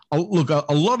 Look,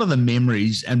 a lot of the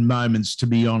memories and moments, to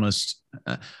be honest,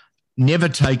 I've never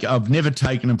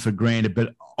taken them for granted,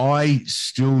 but I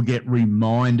still get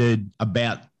reminded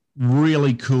about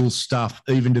really cool stuff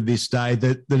even to this day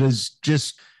that has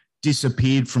just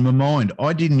disappeared from my mind.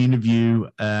 I did an interview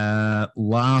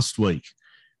last week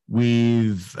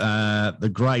with the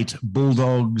great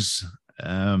Bulldogs,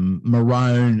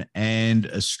 Maroon, and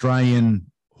Australian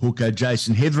hooker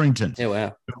Jason Hetherington. Oh,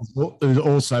 wow. Who's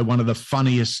also one of the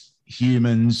funniest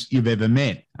humans you've ever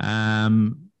met.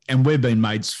 And we've been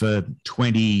mates for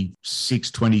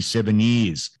 26, 27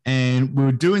 years. And we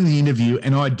were doing the interview,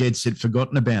 and I dead set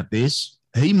forgotten about this.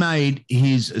 He made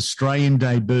his Australian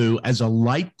debut as a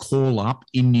late call-up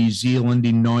in New Zealand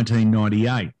in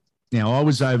 1998. Now, I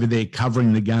was over there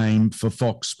covering the game for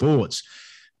Fox Sports.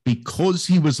 Because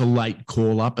he was a late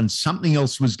call-up and something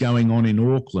else was going on in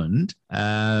Auckland,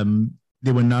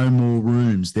 there were no more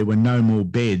rooms. There were no more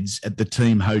beds at the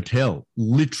team hotel,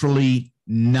 literally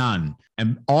none.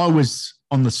 And I was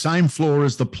on the same floor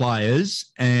as the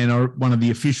players, and one of the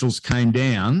officials came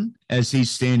down as he's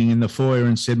standing in the foyer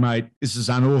and said, "Mate, this is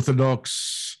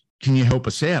unorthodox. Can you help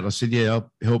us out?" I said, "Yeah,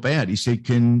 I'll help out." He said,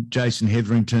 "Can Jason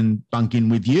Hetherington bunk in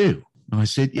with you?" I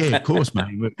said, "Yeah, of course,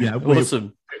 mate.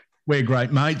 Awesome. We're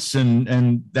great mates,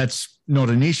 and that's not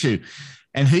an issue."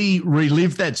 And he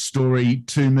relived that story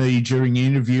to me during the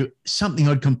interview, something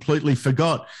I'd completely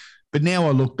forgot. But now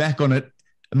I look back on it,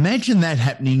 imagine that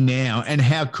happening now, and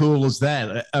how cool is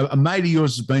that? A mate of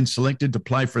yours has been selected to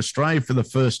play for Australia for the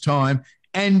first time,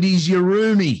 and he's your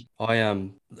roomie.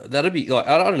 That'd be like,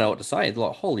 I don't know what to say.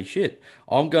 Like, holy shit,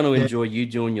 I'm going to enjoy you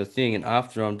doing your thing, and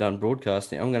after I'm done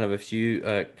broadcasting, I'm going to have a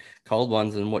few cold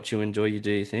ones and watch you enjoy you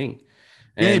do your thing.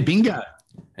 And, bingo.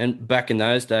 And back in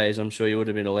those days, I'm sure you would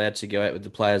have been allowed to go out with the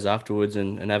players afterwards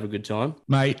and have a good time.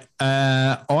 Mate,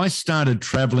 I started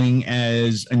travelling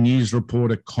as a news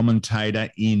reporter commentator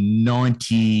in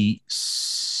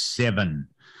 97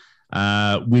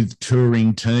 with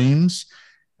touring teams,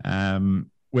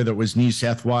 whether it was New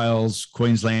South Wales,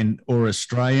 Queensland or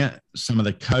Australia. Some of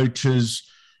the coaches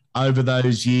over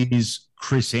those years,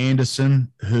 Chris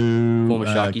Anderson, who... Former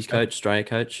Sharkies coach, Australia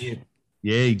coach.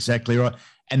 Yeah, exactly right.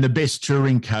 And the best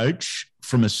touring coach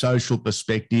from a social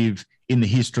perspective in the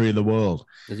history of the world.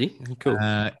 Is he? Cool.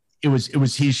 It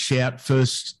was his shout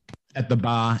first at the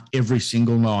bar every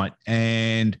single night.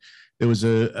 And there was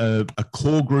a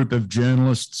core group of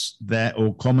journalists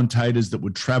or commentators that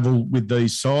would travel with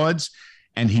these sides.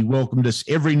 And he welcomed us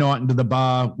every night into the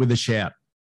bar with a shout.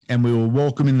 And we were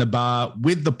welcome in the bar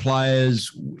with the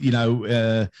players, with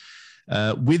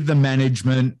the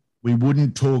management. We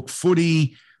wouldn't talk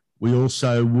footy. We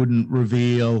also wouldn't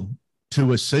reveal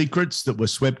tour secrets that were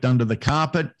swept under the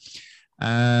carpet.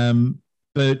 But,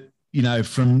 from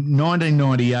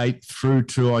 1998 through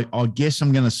to, I guess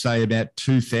I'm going to say about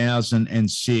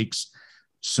 2006,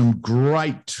 some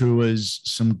great tours,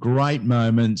 some great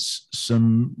moments,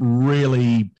 some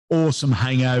really awesome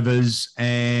hangovers,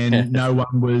 and no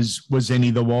one was any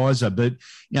the wiser. But,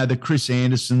 the Chris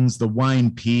Andersons, the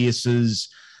Wayne Pearces,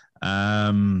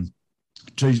 I'm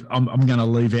going to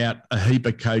leave out a heap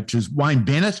of coaches. Wayne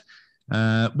Bennett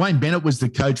was the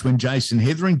coach when Jason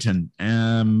Hetherington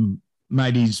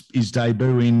made his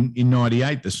debut in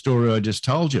 98, the story I just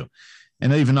told you.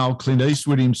 And even old Clint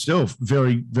Eastwood himself,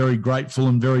 very, very grateful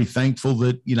and very thankful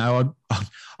that,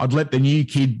 I'd let the new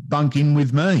kid bunk in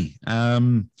with me.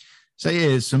 So,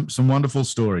 yeah, some wonderful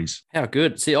stories. How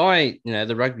good. See,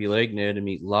 the rugby league nerd in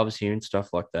me loves hearing stuff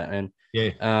like that. And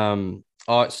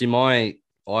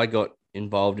I got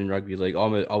involved in rugby league.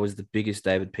 I was the biggest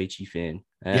David Peachey fan.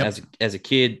 As a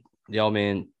kid, the old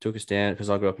man took us down, because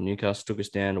I grew up in Newcastle, took us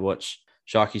down to watch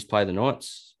Sharkies play the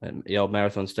Knights at the old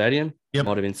Marathon Stadium. Might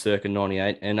have been circa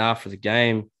 98. And after the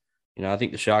game, I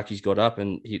think the Sharkies got up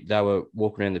and they were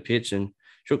walking around the pitch and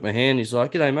shook my hand. He's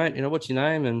like, "G'day, mate. What's your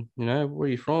name? And, where are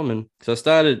you from?" And so I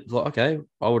started like, okay,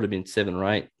 I would have been 7 or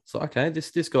 8. It's like, okay,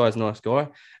 this guy's a nice guy.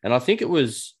 And I think it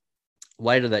was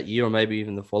later that year, or maybe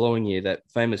even the following year, that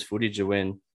famous footage of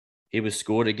when he was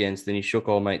scored against and he shook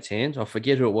old mate's hand. I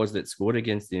forget who it was that scored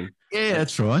against him. Yeah,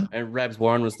 that's right. And Rabs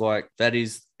Warren was like, that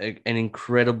is an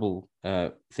incredible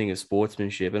thing of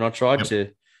sportsmanship. And I tried to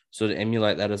sort of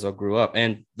emulate that as I grew up.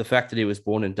 And the fact that he was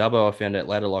born in Dubbo, I found out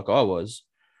later, like I was,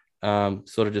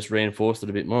 sort of just reinforced it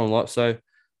a bit more. I'm like, so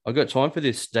I got time for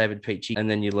this David Peachey. And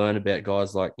then you learn about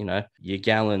guys like, your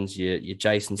Gallons, your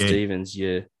Jason Stevens,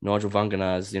 your Nigel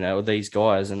Vunganars, these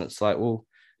guys. And it's like, well,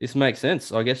 this makes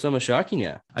sense. I guess I'm a Sharky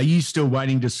now. Are you still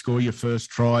waiting to score your first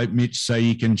try, Mitch, so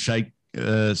you can shake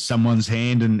someone's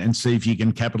hand and see if you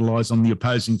can capitalise on the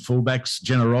opposing fullback's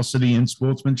generosity and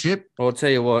sportsmanship? I'll tell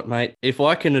you what, mate, if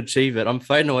I can achieve it, I'm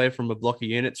fading away from a block of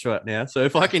units right now. So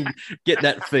if I can get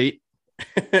that feat,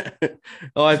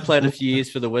 I played a few years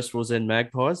for the West Wallsend End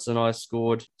Magpies, and I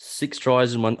scored 6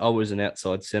 tries in one. I was an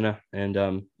outside centre,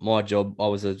 and my job, I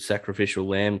was a sacrificial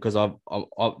lamb, because I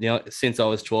since I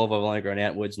was 12, I've only grown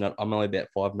outwards, and I'm only about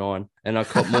 5'9", and I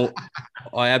caught more.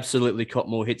 I absolutely caught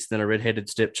more hits than a red-headed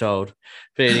stepchild.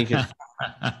 But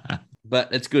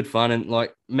it's good fun, and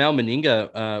like Mal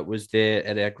Meninga was there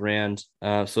at our ground,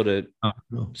 sort of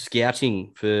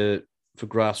scouting for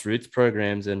grassroots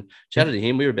programs, and chatted to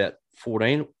him. We were about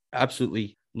 14,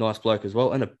 absolutely nice bloke as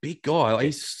well, and a big guy.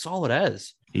 He's solid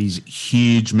as. He's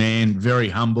huge, man, very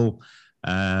humble.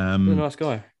 Really nice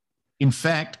guy. In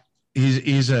fact,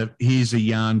 here's a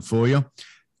yarn for you.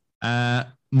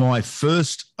 My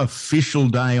first official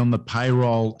day on the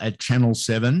payroll at Channel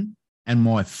 7 and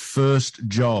my first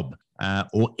job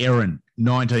or errand,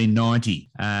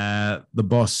 1990. The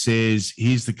boss says,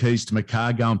 "Here's the keys to my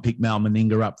car. Go and pick Mal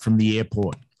Meninga up from the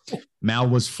airport." Mal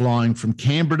was flying from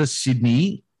Canberra to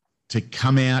Sydney to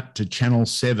come out to Channel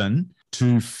 7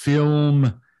 to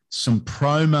film some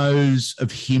promos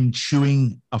of him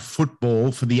chewing a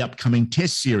football for the upcoming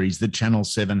test series that Channel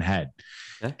 7 had.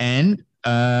 Okay. And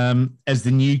as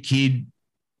the new kid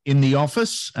in the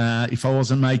office, if I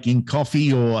wasn't making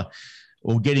coffee or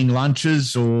getting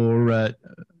lunches or,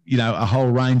 a whole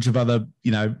range of other,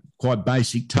 quite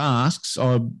basic tasks,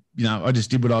 I just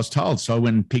did what I was told. So I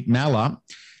went and picked Mal up.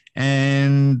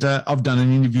 And I've done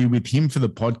an interview with him for the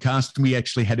podcast, and we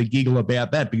actually had a giggle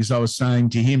about that, because I was saying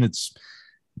to him, it's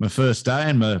my first day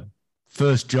and my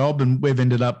first job, and we've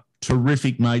ended up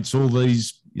terrific mates all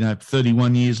these,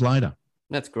 31 years later.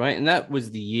 That's great. And that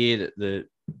was the year that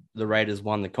the Raiders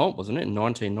won the comp, wasn't it, in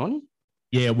 1990?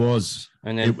 Yeah, it was.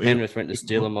 And then Penrith went to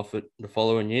steal him off it the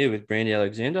following year with Brandy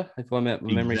Alexander, if my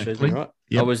memory serves me right.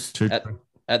 Yep. I was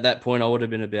at that point, I would have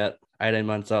been about 18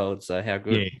 months old, so how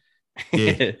good.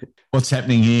 Yeah. What's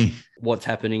happening here? What's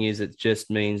happening is it just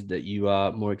means that you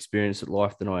are more experienced at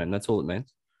life than I am. That's all it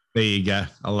means. There you go.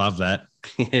 I love that.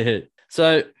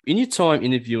 So in your time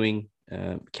interviewing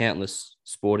countless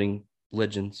sporting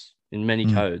legends in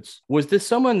many codes, was there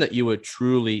someone that you were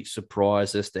truly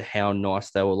surprised as to how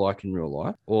nice they were like in real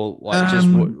life? Or like just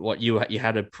what you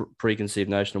had a preconceived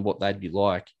notion of what they'd be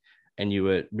like, and you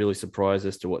were really surprised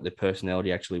as to what their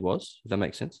personality actually was? Does that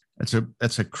make sense?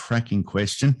 That's a cracking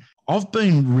question. I've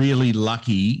been really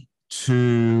lucky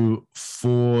to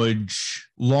forge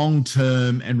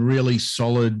long-term and really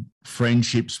solid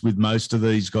friendships with most of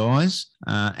these guys.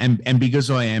 And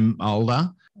because I am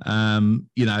older,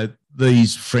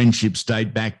 these friendships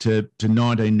date back to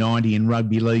 1990 in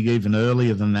rugby league, even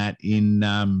earlier than that in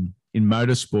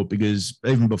motorsport, because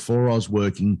even before I was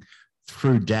working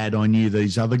through Dad, I knew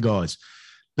these other guys.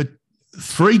 But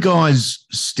 3 guys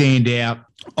stand out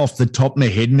off the top of my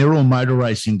head, and they're all motor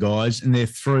racing guys, and they're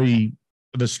 3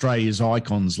 of Australia's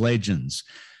icons, legends: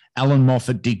 Alan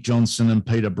Moffat, Dick Johnson, and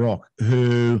Peter Brock,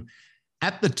 who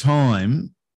at the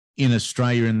time in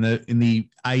Australia in the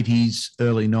 80s,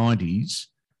 early 90s,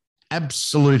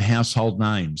 absolute household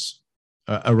names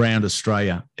around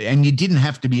Australia. And you didn't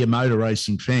have to be a motor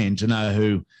racing fan to know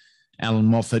who Alan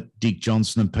Moffat, Dick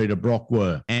Johnson, and Peter Brock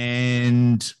were.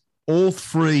 And All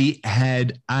three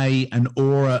had an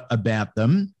aura about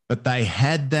them, but they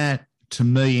had that, to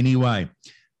me anyway,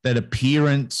 that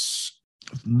appearance,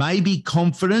 maybe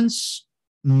confidence,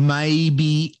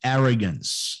 maybe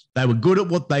arrogance. They were good at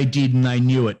what they did and they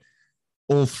knew it.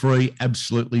 All three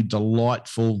absolutely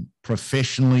delightful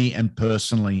professionally and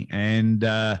personally. And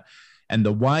the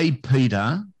way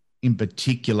Peter in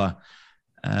particular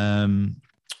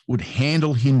would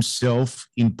handle himself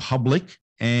in public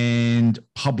and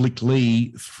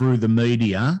publicly through the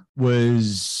media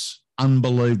was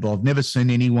unbelievable. I've never seen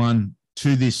anyone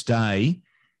to this day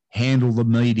handle the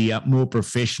media more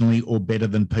professionally or better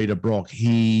than Peter Brock.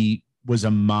 He was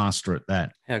a master at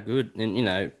that. How good. And, you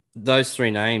know, those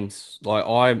three names, like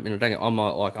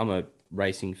I'm a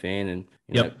racing fan and,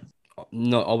 you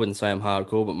know, I wouldn't say I'm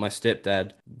hardcore, but my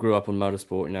stepdad grew up on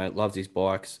motorsport, you know, loves his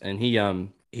bikes. And he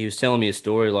was telling me a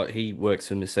story, like he works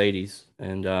for Mercedes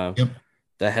and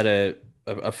they had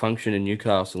a function in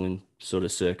Newcastle in sort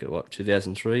of circa,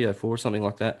 2003 or 4, something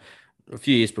like that. A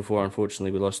few years before,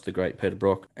 unfortunately, we lost the great Peter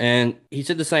Brock. And he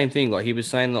said the same thing. Like he was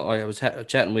saying that I was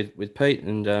chatting with Pete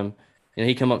and,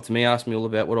 he come up to me, asked me all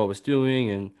about what I was doing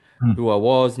and who I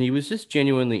was. And he was just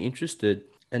genuinely interested.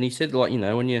 And he said, like, you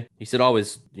know, he said I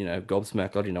was, you know,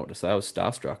 gobsmacked. I didn't know what to say. I was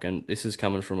starstruck. And this is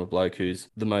coming from a bloke who's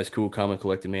the most cool, calm and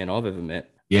collected man I've ever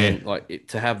met. Yeah. And like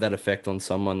to have that effect on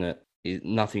someone that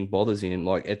nothing bothers him.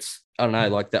 Like it's, I don't know,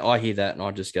 like that. I hear that and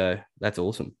I just go, that's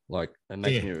awesome. Like it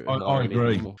makes me. I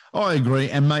agree. I agree.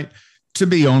 And mate, to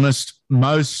be honest,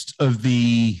 most of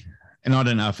and I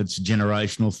don't know if it's a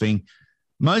generational thing,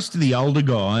 most of the older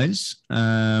guys,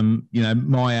 you know,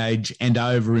 my age and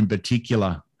over in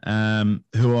particular,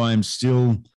 who I am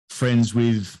still friends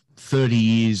with 30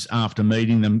 years after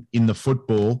meeting them in the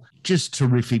football, just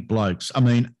terrific blokes. I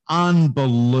mean,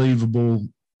 unbelievable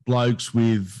blokes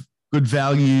with good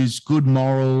values, good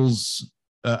morals,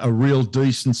 a real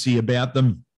decency about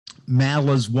them.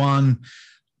 Mal is one.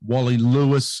 Wally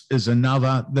Lewis is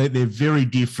another. They're very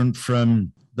different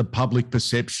from the public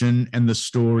perception and the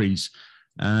stories.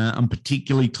 I'm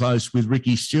particularly close with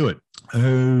Ricky Stewart,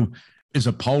 who is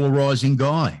a polarising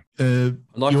guy. You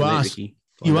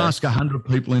ask 100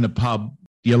 people in a pub,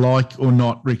 do you like or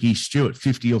not Ricky Stewart?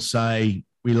 50 will say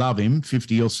we love him.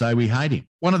 50 will say we hate him.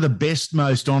 One of the best,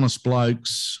 most honest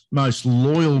blokes, most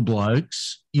loyal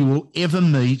blokes you will ever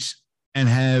meet and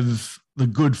have the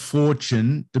good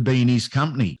fortune to be in his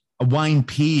company. Wayne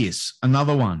Pearce,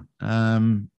 another one.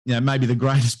 You know, maybe the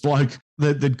greatest bloke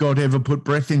that God ever put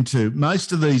breath into.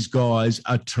 Most of these guys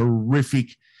are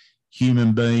terrific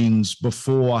human beings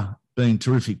before being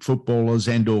terrific footballers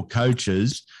and or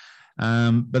coaches.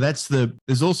 But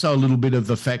there's also a little bit of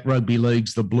the fact rugby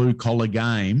league's the blue collar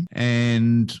game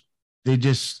and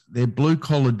they're blue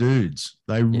collar dudes.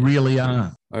 They really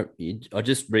are. I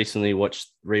just recently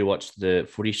rewatched the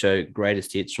Footy Show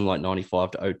Greatest Hits from like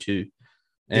 95 to 02.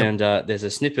 And there's a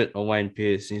snippet on Wayne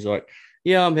Pearce and he's like,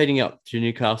 yeah, I'm heading up to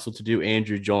Newcastle to do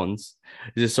Andrew Johns.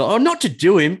 He's like, oh, not to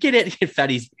do him. Get out,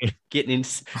 Fatty's getting in.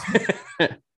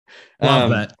 Love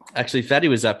that. Actually, Fatty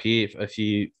was up here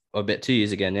I bet 2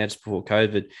 years ago now, just before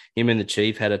COVID. Him and the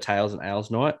Chief had a Tails and Ales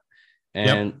night.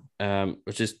 And it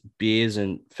was just beers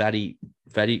and Fatty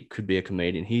could be a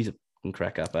comedian. He's can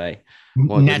crack up, eh?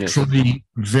 Naturally,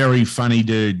 very funny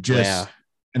dude.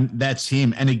 And that's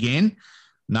him. And again,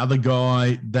 another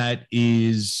guy that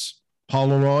is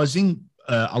polarizing.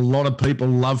 A lot of people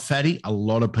love Fatty. A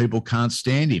lot of people can't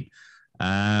stand him.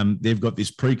 They've got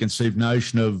this preconceived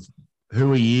notion of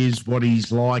who he is, what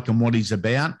he's like, and what he's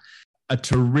about. A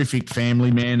terrific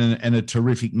family man and a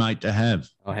terrific mate to have.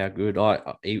 Oh, how good. I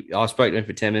spoke to him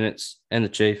for 10 minutes and the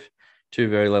Chief, two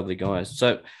very lovely guys.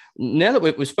 So now that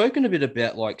we've spoken a bit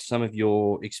about like some of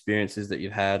your experiences that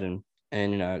you've had and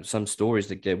you know, some stories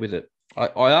that get with it,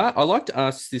 I like to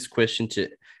ask this question to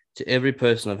every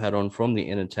person I've had on from the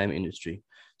entertainment industry.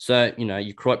 So, you know,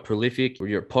 you're quite prolific.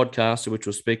 You're a podcaster, which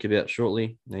we'll speak about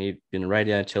shortly. Now, you've been in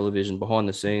radio, television, behind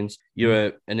the scenes.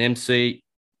 You're an MC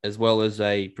as well as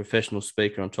a professional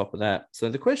speaker on top of that. So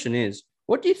the question is,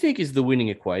 what do you think is the winning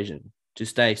equation to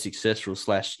stay successful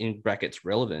 / in brackets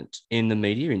relevant in the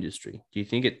media industry? Do you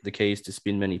think the key is to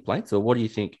spin many plates, or what do you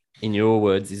think, in your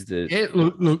words, is the... Yeah,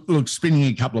 look, spinning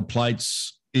a couple of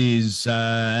plates is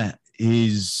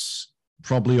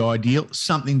probably ideal.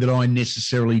 Something that I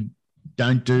necessarily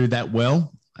don't do that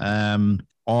well.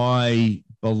 I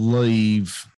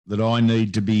believe that I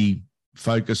need to be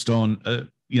focused on,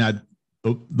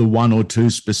 the one or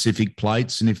two specific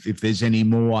plates. And if there's any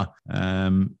more,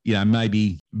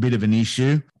 maybe a bit of an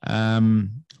issue.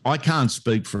 I can't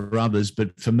speak for others,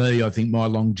 but for me, I think my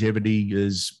longevity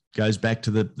goes back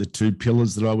to the two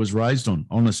pillars that I was raised on,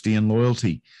 honesty and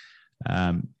loyalty.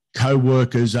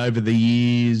 Co-workers over the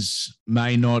years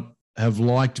may not have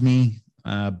liked me.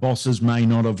 Bosses may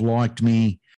not have liked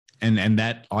me. And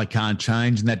that I can't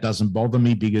change, and that doesn't bother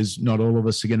me because not all of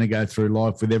us are going to go through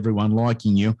life with everyone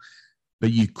liking you.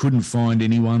 But you couldn't find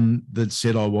anyone that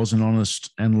said I wasn't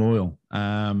honest and loyal.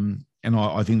 And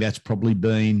I think that's probably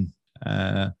been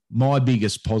my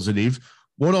biggest positive.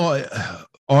 I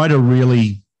had a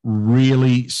really,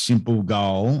 really simple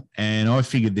goal, and I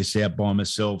figured this out by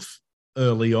myself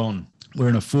early on. We're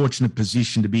in a fortunate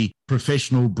position to be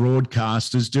professional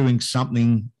broadcasters doing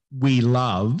something we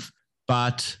love,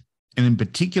 but, and in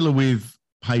particular with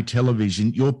pay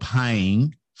television, you're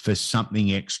paying for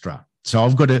something extra.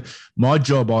 So my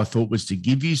job, I thought, was to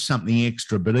give you something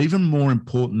extra, but even more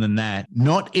important than that,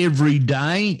 not every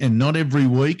day and not every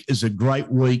week is a great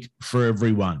week for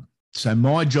everyone. So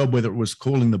my job, whether it was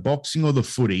calling the boxing or the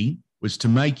footy, was to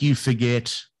make you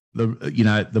forget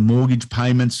the mortgage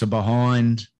payments are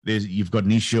behind. You've got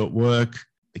an issue at work.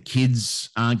 The kids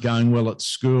aren't going well at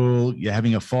school. You're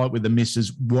having a fight with the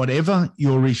missus. Whatever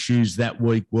your issues that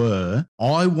week were,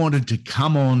 I wanted to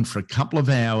come on for a couple of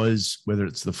hours, whether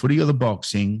it's the footy or the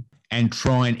boxing, and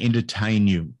try and entertain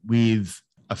you with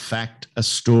a fact, a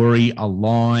story, a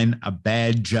line, a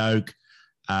bad joke,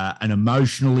 an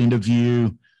emotional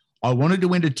interview. I wanted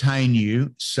to entertain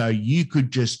you so you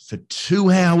could just, for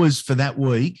 2 hours for that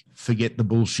week, forget the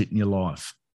bullshit in your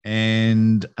life.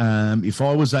 And if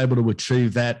I was able to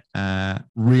achieve that,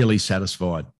 really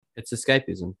satisfied. It's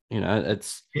escapism,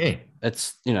 it's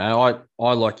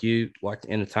I like you like to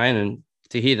entertain, and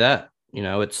to hear that,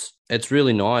 it's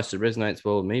really nice. It resonates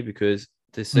well with me because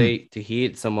to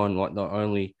hear someone like not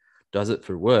only does it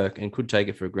for work and could take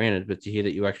it for granted, but to hear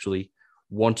that you actually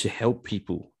want to help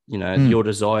people, your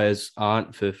desires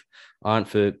aren't for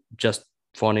just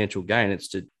financial gain. It's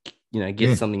to,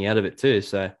 get something out of it too.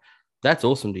 So that's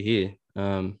awesome to hear.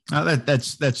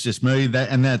 That's just me.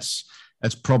 That's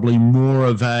probably more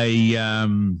of a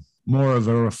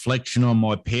reflection on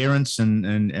my parents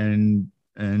and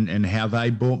how they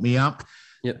brought me up.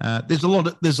 Yep. There's a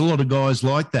lot of guys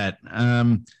like that.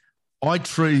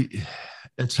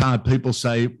 It's hard. People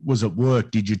say, was it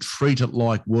work? Did you treat it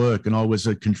like work? And I was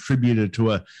a contributor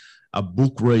to a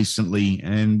book recently,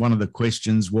 and one of the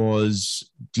questions was,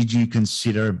 did you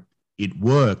consider it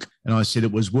work? And I said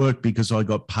it was work because I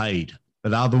got paid,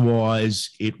 but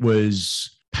otherwise it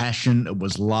was passion, it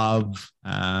was love,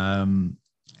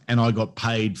 and I got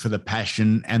paid for the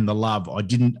passion and the love.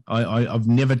 I've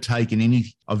never taken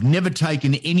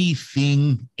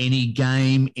anything, any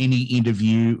game, any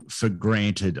interview for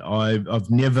granted. I've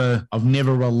never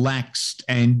relaxed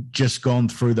and just gone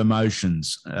through the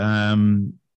motions,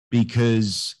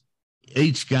 because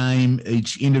each game,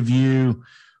 each interview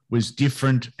was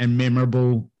different and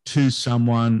memorable to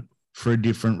someone for a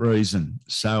different reason.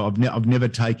 So I've never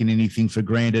taken anything for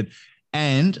granted.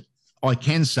 And I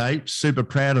can say super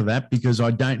proud of that because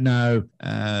I don't know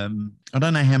how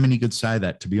many could say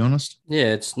that, to be honest.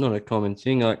 Yeah, it's not a common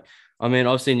thing.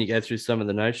 I've seen you go through some of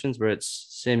the notions where it's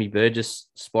Sammy Burgess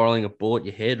spiraling a ball at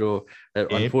your head, or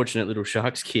that unfortunate little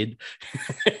Sharks kid.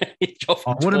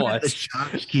 What about the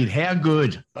Sharks kid? How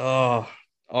good? Oh,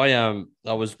 I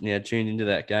was tuned into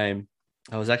that game.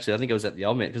 I think I was at the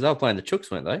Old Man because they were playing the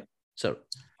Chooks, weren't they? So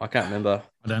I can't remember.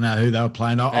 I don't know who they were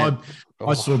playing. I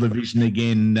saw the vision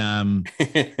again.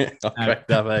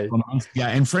 Cracked up, eh? Yeah,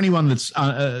 and for anyone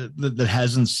that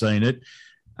hasn't seen it,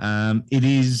 it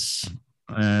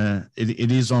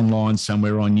is online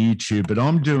somewhere on YouTube. But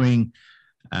I'm doing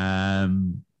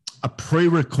a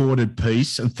pre-recorded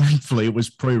piece, and thankfully it was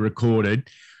pre-recorded,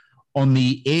 on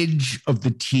the edge of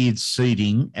the tiered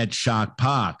seating at Shark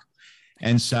Park.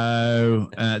 And so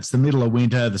it's the middle of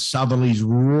winter, the southerlies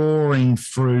roaring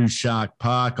through Shark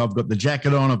Park. I've got the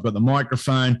jacket on, I've got the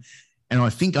microphone, and I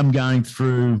think I'm going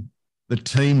through the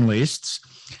team lists.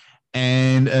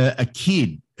 And a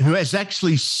kid who has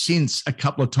actually since a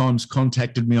couple of times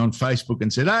contacted me on Facebook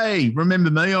and said, hey,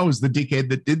 remember me? I was the dickhead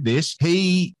that did this.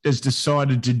 He has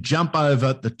decided to jump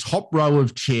over the top row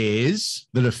of chairs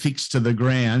that are fixed to the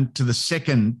ground to the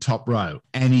second top row.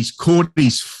 And he's caught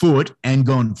his foot and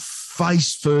gone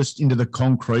face first into the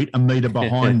concrete a metre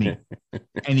behind me.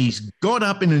 And he's got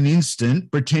up in an instant,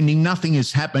 pretending nothing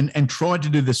has happened, and tried to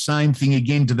do the same thing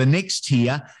again to the next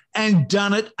tier and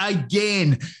done it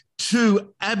again.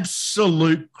 2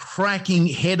 absolute cracking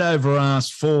head over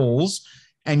ass falls,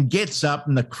 and gets up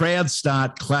and the crowd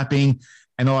start clapping,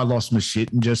 and I lost my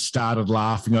shit and just started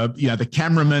laughing. The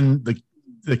cameraman,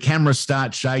 the camera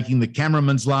starts shaking, the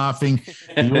cameraman's laughing,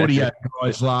 the audio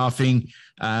guy's laughing.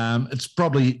 It's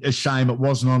probably a shame it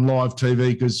wasn't on live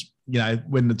TV because,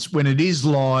 when it is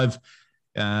live,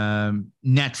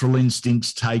 natural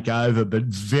instincts take over, but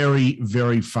very,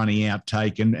 very funny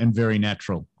outtake and very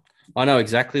natural. I know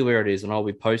exactly where it is, and I'll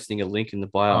be posting a link in the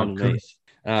bio underneath.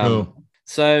 Cool.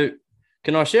 So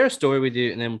can I share a story with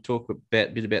you, and then we'll talk a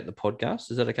bit about the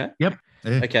podcast? Is that okay? Yep.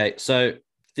 Yeah. Okay, so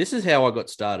this is how I got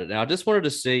started. Now, I just wanted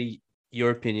to see your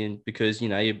opinion because,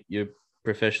 you're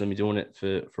professionally doing it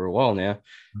for a while now.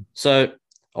 So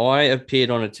I appeared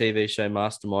on a TV show,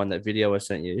 Mastermind, that video I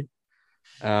sent you.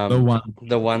 The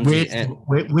onesie.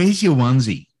 Where's your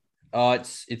onesie? Oh,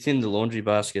 it's in the laundry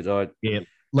basket.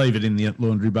 Leave it in the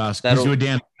laundry basket because you were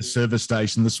down at the service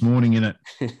station this morning in it.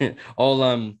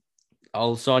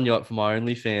 I'll sign you up for my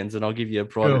OnlyFans and I'll give you a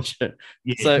private show.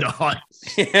 Yeah,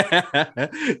 nice.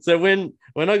 So when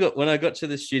I got to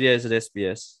the studios at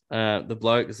SBS, the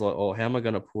bloke is like, "Oh, how am I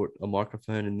going to put a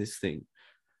microphone in this thing?"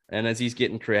 And as he's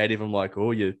getting creative, I'm like,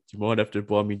 "Oh, you might have to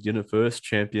buy me dinner first,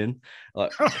 champion."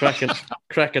 Like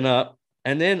cracking up.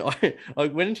 And then I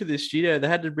went into the studio. They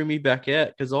had to bring me back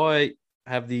out because I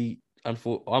have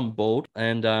I'm bald,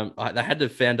 and they had to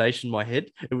foundation my head.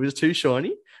 It was too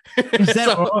shiny. Is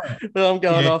that right? I'm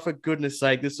going, oh, for goodness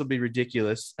sake, this will be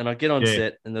ridiculous. And I get on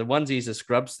set, and the onesie is a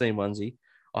Scrubs theme onesie.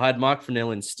 I had Mark Fennell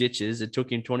in stitches. It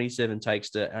took him 27 takes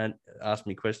to ask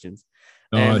me questions.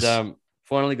 Nice. And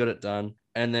finally got it done.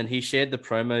 And then he shared the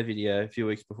promo video a few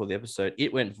weeks before the episode.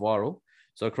 It went viral.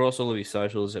 So across all of his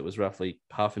socials, it was roughly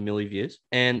 500,000 views.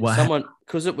 And someone,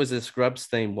 because it was a Scrubs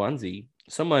theme onesie,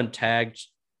 someone tagged.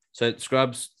 So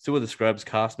Scrubs, two of the Scrubs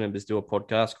cast members do a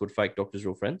podcast called Fake Doctors,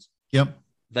 Real Friends. Yep.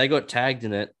 They got tagged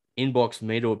in it, inboxed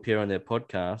me to appear on their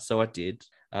podcast. So I did.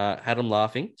 Had them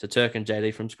laughing. So Turk and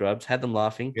JD from Scrubs had them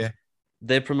laughing. Yeah.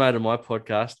 They promoted my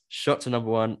podcast, shot to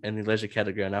 #1 in the leisure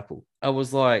category on Apple. I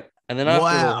was like, and then after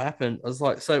it all happened, I was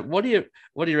like, so what do you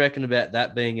reckon about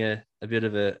that being a bit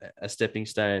of a stepping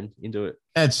stone into it?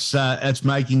 That's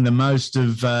making the most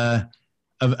of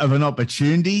an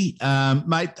opportunity,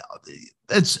 mate.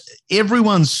 It's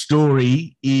everyone's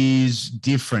story is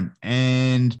different,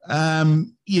 and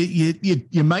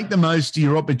you make the most of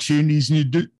your opportunities,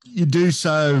 and you do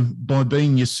so by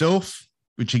being yourself,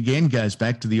 which again goes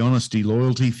back to the honesty,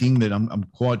 loyalty thing that I'm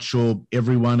quite sure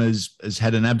everyone has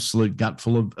had an absolute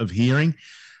gutful of hearing.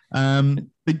 But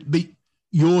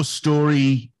your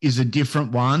story is a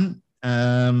different one.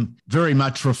 Very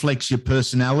much reflects your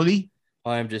personality.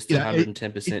 I am just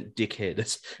 110% dickhead.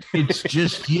 It's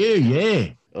just you, yeah.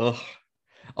 Oh,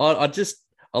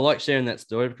 I like sharing that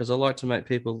story because I like to make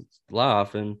people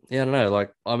laugh, and I don't know,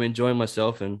 like I'm enjoying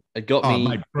myself, and it got me.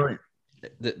 Mate, great.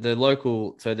 The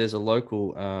local, so there's a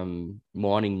local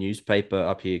mining newspaper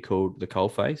up here called The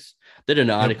Coalface. They did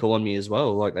an article on me as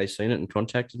well. Like they seen it and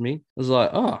contacted me. I was like,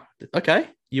 oh, okay,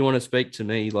 you want to speak to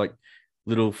me, like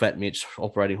little fat Mitch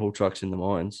operating haul trucks in the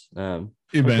mines.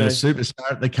 You've been a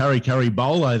superstar at the Curry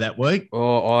Bolo that week.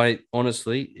 Oh, I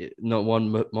honestly, not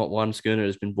one schooner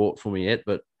has been bought for me yet,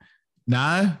 but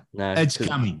no, it's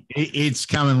coming. It's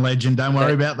coming, legend. Don't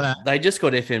worry about that. They just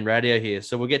got FM radio here,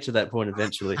 so we'll get to that point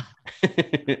eventually.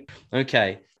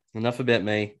 Okay, enough about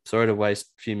me. Sorry to waste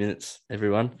a few minutes,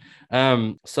 everyone.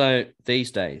 So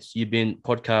these days, you've been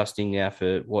podcasting now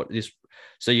for what this?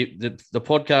 So the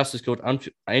podcast is called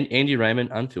Andy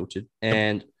Raymond Unfiltered,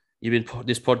 and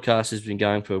this podcast has been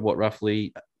going for what,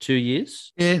 roughly 2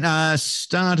 years? It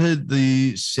started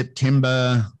the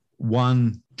September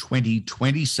 1,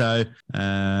 2020. So,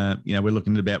 we're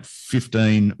looking at about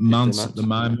 15 months at the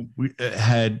moment. We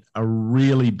had a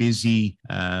really busy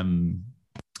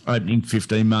opening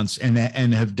 15 months and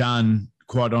have done,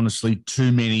 quite honestly,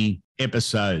 too many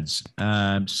episodes.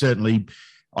 Certainly,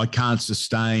 I can't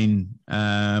sustain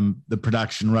the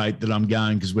production rate that I'm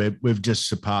going because we've just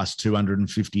surpassed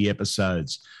 250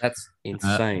 episodes. That's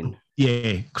insane.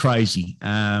 Yeah, crazy.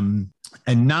 And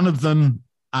none of them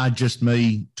are just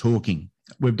me talking.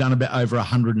 We've done about over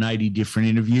 180 different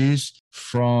interviews,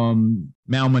 from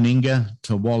Mal Meninga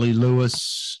to Wally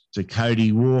Lewis to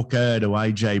Cody Walker to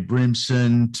AJ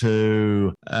Brimson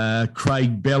to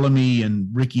Craig Bellamy and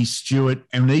Ricky Stewart,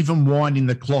 and even winding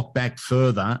the clock back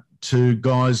further to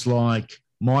guys like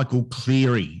Michael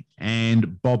Cleary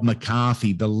and Bob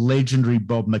McCarthy. The legendary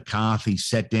Bob McCarthy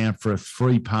sat down for a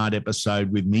 3-part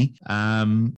episode with me,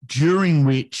 during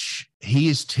which he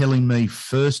is telling me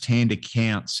firsthand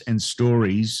accounts and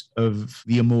stories of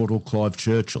the immortal Clive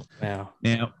Churchill. Wow.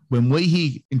 Now, when we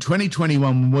hear, in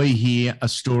 2021, when we hear a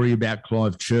story about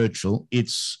Clive Churchill,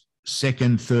 it's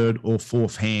second, third, or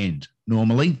fourth hand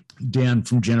normally. down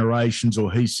from generations,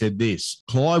 or he said this.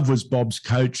 Clive was Bob's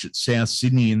coach at South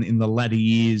Sydney in the latter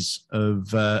years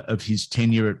of his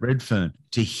tenure at Redfern.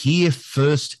 To hear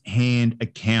first-hand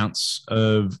accounts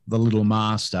of the Little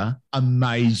Master,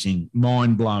 amazing,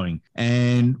 mind-blowing.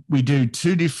 And we do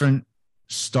two different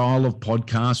style of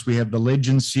podcasts. We have the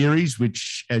Legends series,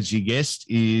 which, as you guessed,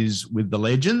 is with the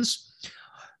legends.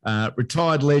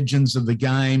 Retired legends of the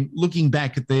game, looking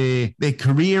back at their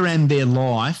career and their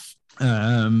life.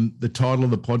 The title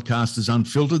of the podcast is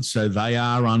Unfiltered, so they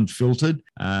are unfiltered.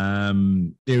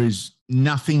 There is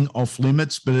nothing off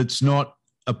limits, but it's not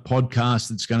a podcast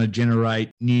that's going to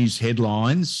generate news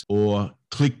headlines or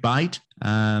clickbait.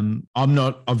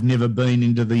 I've never been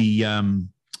into the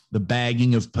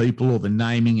bagging of people or the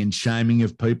naming and shaming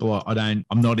of people. I'm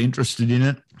not interested in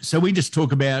it. So we just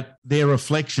talk about their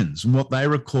reflections and what they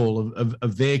recall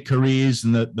of their careers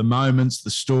and the moments, the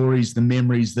stories, the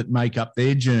memories that make up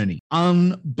their journey.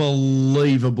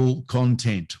 Unbelievable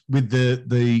content with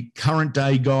the current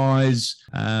day guys.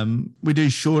 We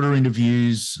do shorter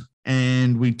interviews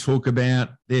and we talk about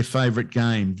their favourite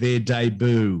game, their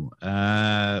debut,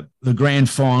 the grand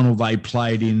final they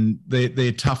played in,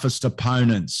 their toughest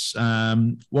opponents,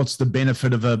 what's the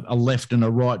benefit of a left and a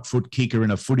right foot kicker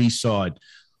in a footy side.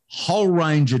 Whole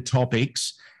range of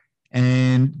topics,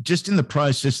 and just in the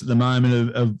process at the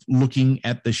moment of looking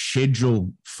at the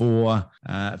schedule for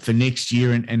next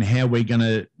year and how we're going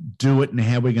to do it and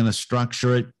how we're going to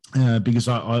structure it, because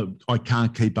I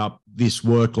can't keep up this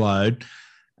workload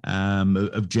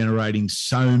of generating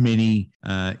so many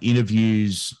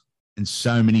interviews and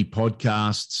so many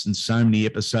podcasts and so many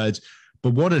episodes.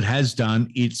 But what it has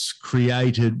done, it's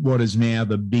created what is now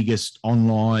the biggest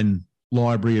online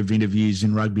library of interviews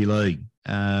in rugby league.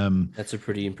 That's a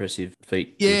pretty impressive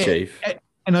feat to achieve.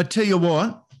 And I tell you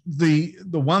what, the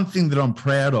one thing that I'm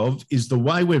proud of is the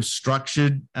way we've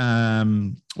structured,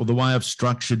 or the way I've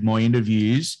structured my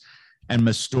interviews and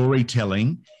my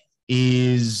storytelling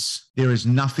is there is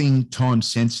nothing time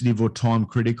sensitive or time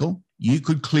critical. You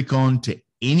could click on to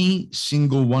any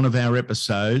single one of our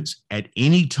episodes at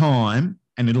any time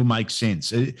and it'll make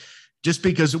sense. Just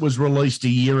because it was released a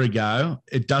year ago,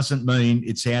 it doesn't mean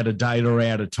it's out of date or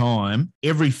out of time.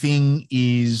 Everything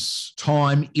is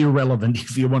time irrelevant,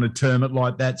 if you want to term it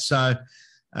like that. So,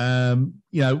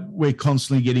 we're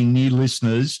constantly getting new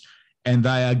listeners and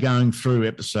they are going through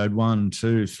episode 1,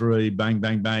 2, 3, bang,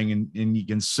 bang, bang. And you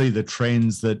can see the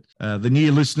trends that the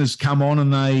new listeners come on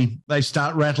and they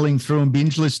start rattling through and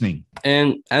binge listening.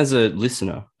 And as a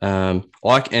listener, and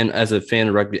as a fan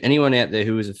of rugby, anyone out there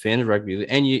who is a fan of rugby,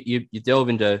 and you delve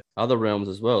into other realms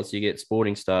as well. So you get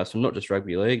sporting stars from not just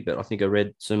rugby league, but I think I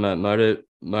read some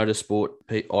motorsport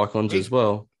icons as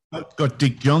well. I've got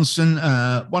Dick Johnson.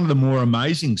 One of the more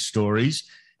amazing stories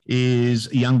is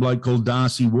a young bloke called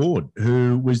Darcy Ward,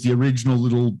 who was the original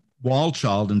little wild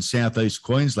child in southeast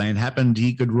Queensland. Happened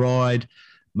he could ride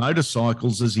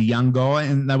motorcycles as a young guy,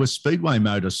 and they were speedway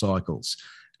motorcycles,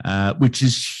 which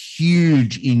is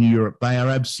huge in Europe. They are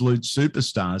absolute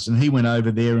superstars. And he went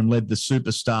over there and led the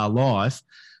superstar life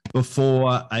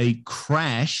before a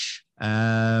crash,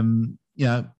 2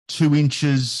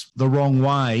 inches the wrong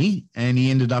way, and he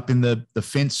ended up in the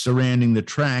fence surrounding the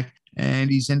track,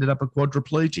 and he's ended up a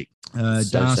quadriplegic.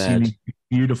 Darcy and his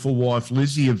beautiful wife,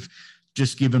 Lizzie, have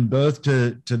just given birth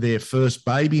to their first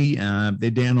baby.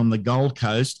 They're down on the Gold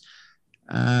Coast.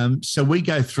 So we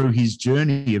go through his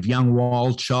journey of young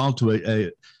wild child to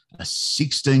a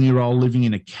 16-year-old living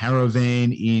in a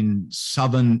caravan in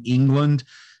southern England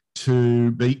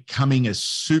to becoming a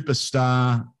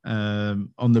superstar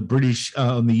on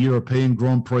the European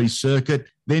Grand Prix circuit,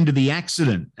 then to the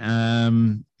accident,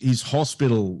 his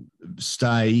hospital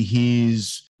stay,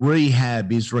 his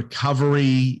rehab, his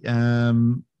recovery.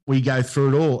 We go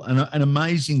through it all. An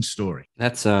amazing story.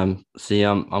 That's I'm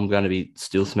going to be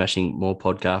still smashing more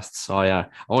podcasts. I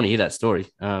want to hear that story.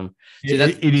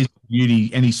 It is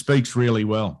beauty, and he speaks really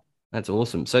well. That's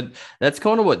awesome. So that's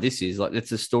kind of what this is. Like,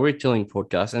 it's a storytelling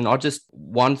podcast. And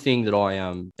one thing that I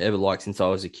ever liked since I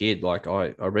was a kid, like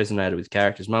I resonated with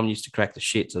characters. Mum used to crack the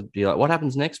shit. So I'd be like, what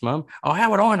happens next, Mum? Oh,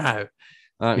 how would I know?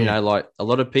 Like a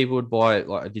lot of people would buy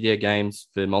like video games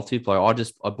for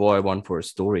multiplayer. I buy one for a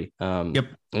story. Yep.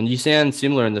 And you sound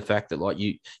similar in the fact that like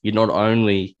you not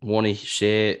only want to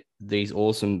share these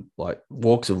awesome like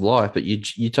walks of life, but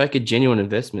you take a genuine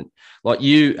investment. Like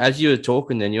as you were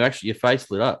talking, then your face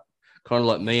lit up, kind of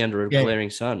like me under a glaring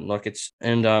sun. Like it's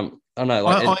I know.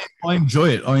 Like I enjoy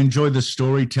it. I enjoy the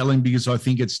storytelling because I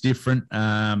think it's different.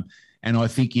 And I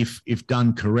think if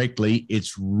done correctly,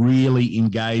 it's really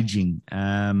engaging.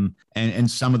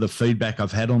 And some of the feedback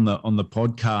I've had on the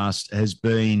podcast has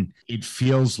been, it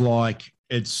feels like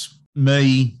it's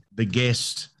me, the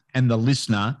guest, and the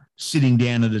listener sitting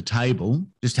down at a table,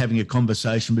 just having a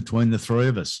conversation between the three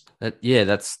of us.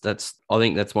 That's. I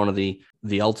think that's one of the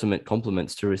ultimate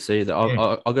compliments to receive. That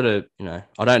I got to,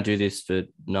 I don't do this for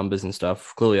numbers and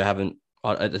stuff. Clearly, I haven't.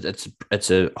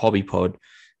 It's a hobby pod,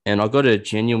 and I got a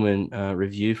genuine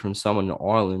review from someone in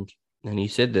Ireland, and he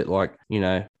said that, like,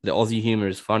 the Aussie humor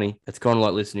is funny. It's kind of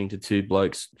like listening to two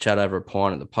blokes chat over a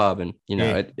pint at the pub, and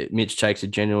Mitch takes a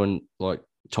genuine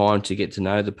time to get to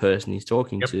know the person he's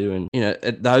talking to, and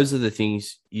those are the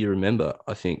things you remember,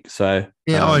 I think. So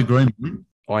I agree.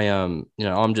 I'm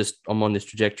on this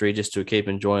trajectory just to keep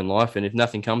enjoying life, and if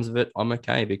nothing comes of it, I'm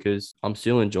okay, because I'm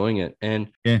still enjoying it. And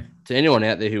to anyone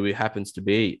out there who happens to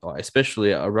be,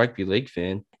 especially a rugby league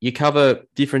fan, you cover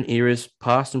different eras,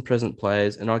 past and present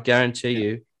players, and I guarantee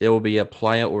you there will be a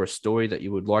player or a story that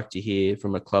you would like to hear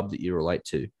from a club that you relate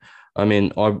to. I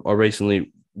mean, I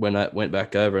recently, when I went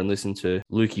back over and listened to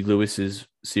Lukey Lewis's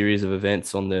series of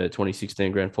events on the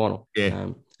 2016 grand final.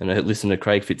 And I listened to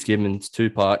Craig Fitzgibbon's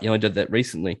 2-part. I did that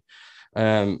recently.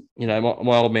 My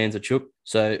old man's a chook,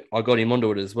 so I got him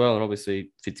onto it as well. And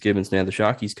obviously Fitzgibbon's now the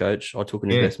Sharkies coach. I took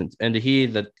an investment, and to hear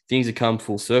that things have come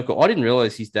full circle. I didn't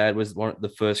realize his dad was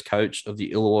the first coach of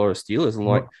the Illawarra Steelers.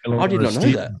 I did not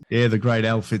know that. Yeah, the great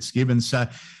Al Fitzgibbon. So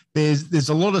there's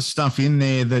a lot of stuff in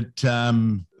there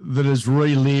that that is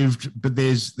relived, but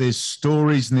there's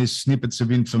stories and there's snippets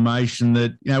of information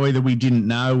that either we didn't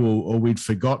know or we'd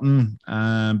forgotten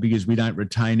because we don't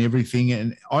retain everything.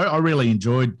 And I really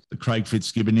enjoyed the Craig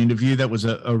Fitzgibbon interview. That was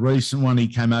a recent one. He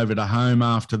came over to home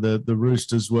after the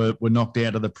Roosters were knocked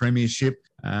out of the premiership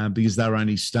because they were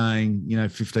only staying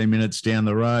 15 minutes down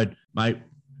the road, mate.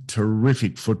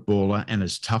 Terrific footballer, and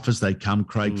as tough as they come,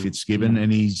 Craig Fitzgibbon.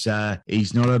 And he's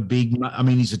not a big,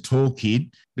 he's a tall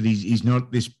kid, but he's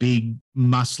not this big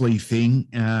muscly thing.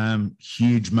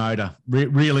 Huge motor.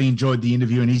 Really enjoyed the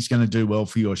interview, and he's going to do well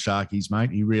for your Sharkies,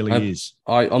 mate. He really is.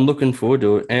 I'm looking forward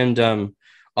to it. And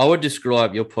I would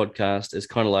describe your podcast as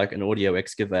kind of like an audio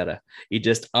excavator. You're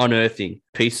just unearthing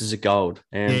pieces of gold.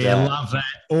 And I love that.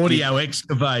 Audio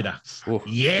excavator.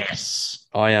 Yes.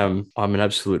 I'm an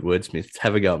absolute wordsmith.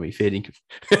 Have a go at me, feeding.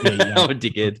 I'm a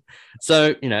dickhead.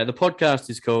 So, the podcast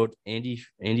is called Andy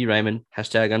Raymond,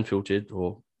 #unfiltered,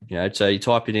 or, so you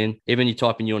type it in, even you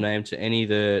type in your name to any of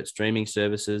the streaming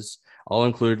services. I'll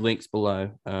include links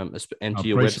below and to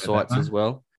your websites as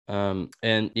well.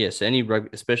 And yes,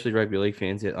 especially rugby league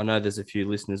fans. I know there's a few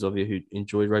listeners of you who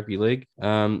enjoy rugby league.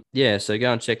 So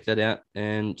go and check that out.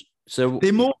 And so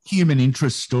they're more human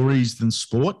interest stories than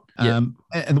sport. And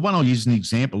the one I'll use as an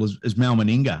example is Mal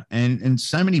Meninga. And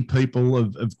so many people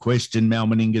have questioned Mal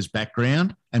Meninga's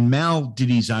background. And Mal did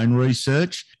his own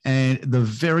research. And at the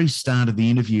very start of the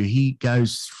interview, he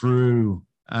goes through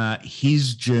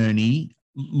his journey,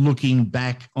 looking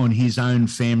back on his own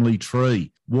family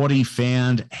tree, what he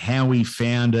found, how he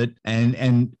found it,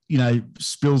 and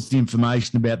spills the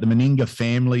information about the Meninga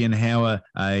family and how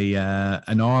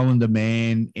an Islander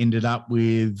man ended up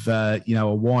with a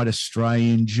white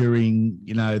Australian during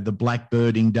the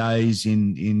blackbirding days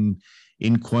in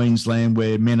Queensland,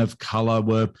 where men of colour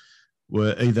were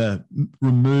either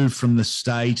removed from the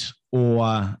state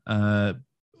or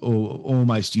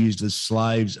almost used as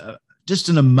slaves. Just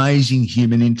an amazing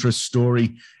human interest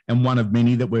story, and one of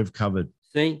many that we've covered.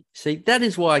 See, that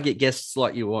is why I get guests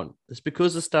like you on. It's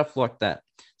because of stuff like that.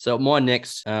 So my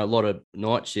next lot of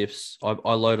night shifts,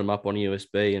 I load them up on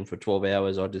USB, and for 12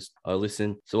 hours, I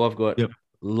listen. So I've got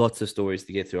lots of stories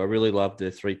to get through. I really love the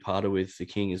 3-parter with the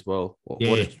King as well.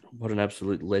 What an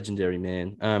absolute legendary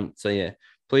man.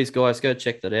 Please, guys, go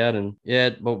check that out. And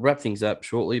we'll wrap things up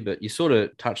shortly, but you sort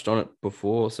of touched on it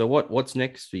before. So what's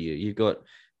next for you? You've got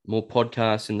more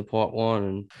podcasts in the pipeline,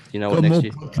 and what next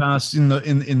year? More podcasts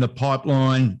in the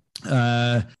pipeline.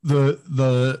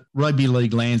 The rugby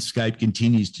league landscape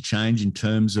continues to change in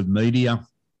terms of media,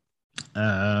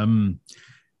 and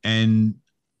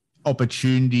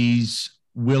opportunities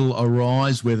will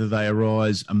arise, whether they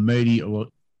arise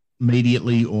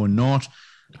immediately or not.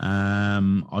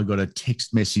 I got a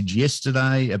text message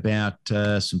yesterday about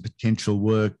some potential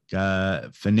work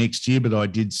for next year, but I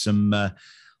did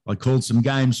I called some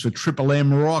games for Triple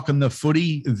M rocking the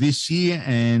footy this year,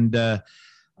 and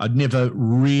I'd never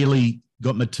really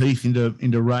got my teeth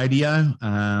into radio,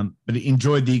 but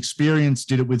enjoyed the experience,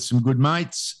 did it with some good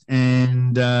mates,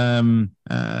 and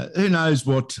who knows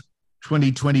what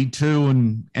 2022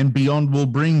 and beyond will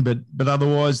bring, but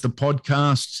otherwise the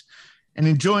podcast and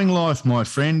enjoying life, my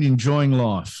friend, enjoying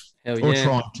life. Hell or yeah.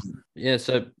 trying to. Yeah,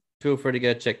 so feel free to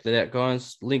go check that out,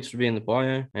 guys. Links will be in the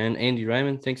bio. And Andy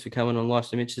Raymond, thanks for coming on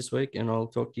Life's Image this week, and I'll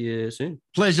talk to you soon.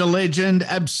 Pleasure, legend.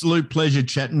 Absolute pleasure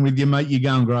chatting with you, mate. You're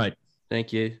going great.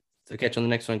 Thank you. So catch you on the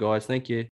next one, guys. Thank you.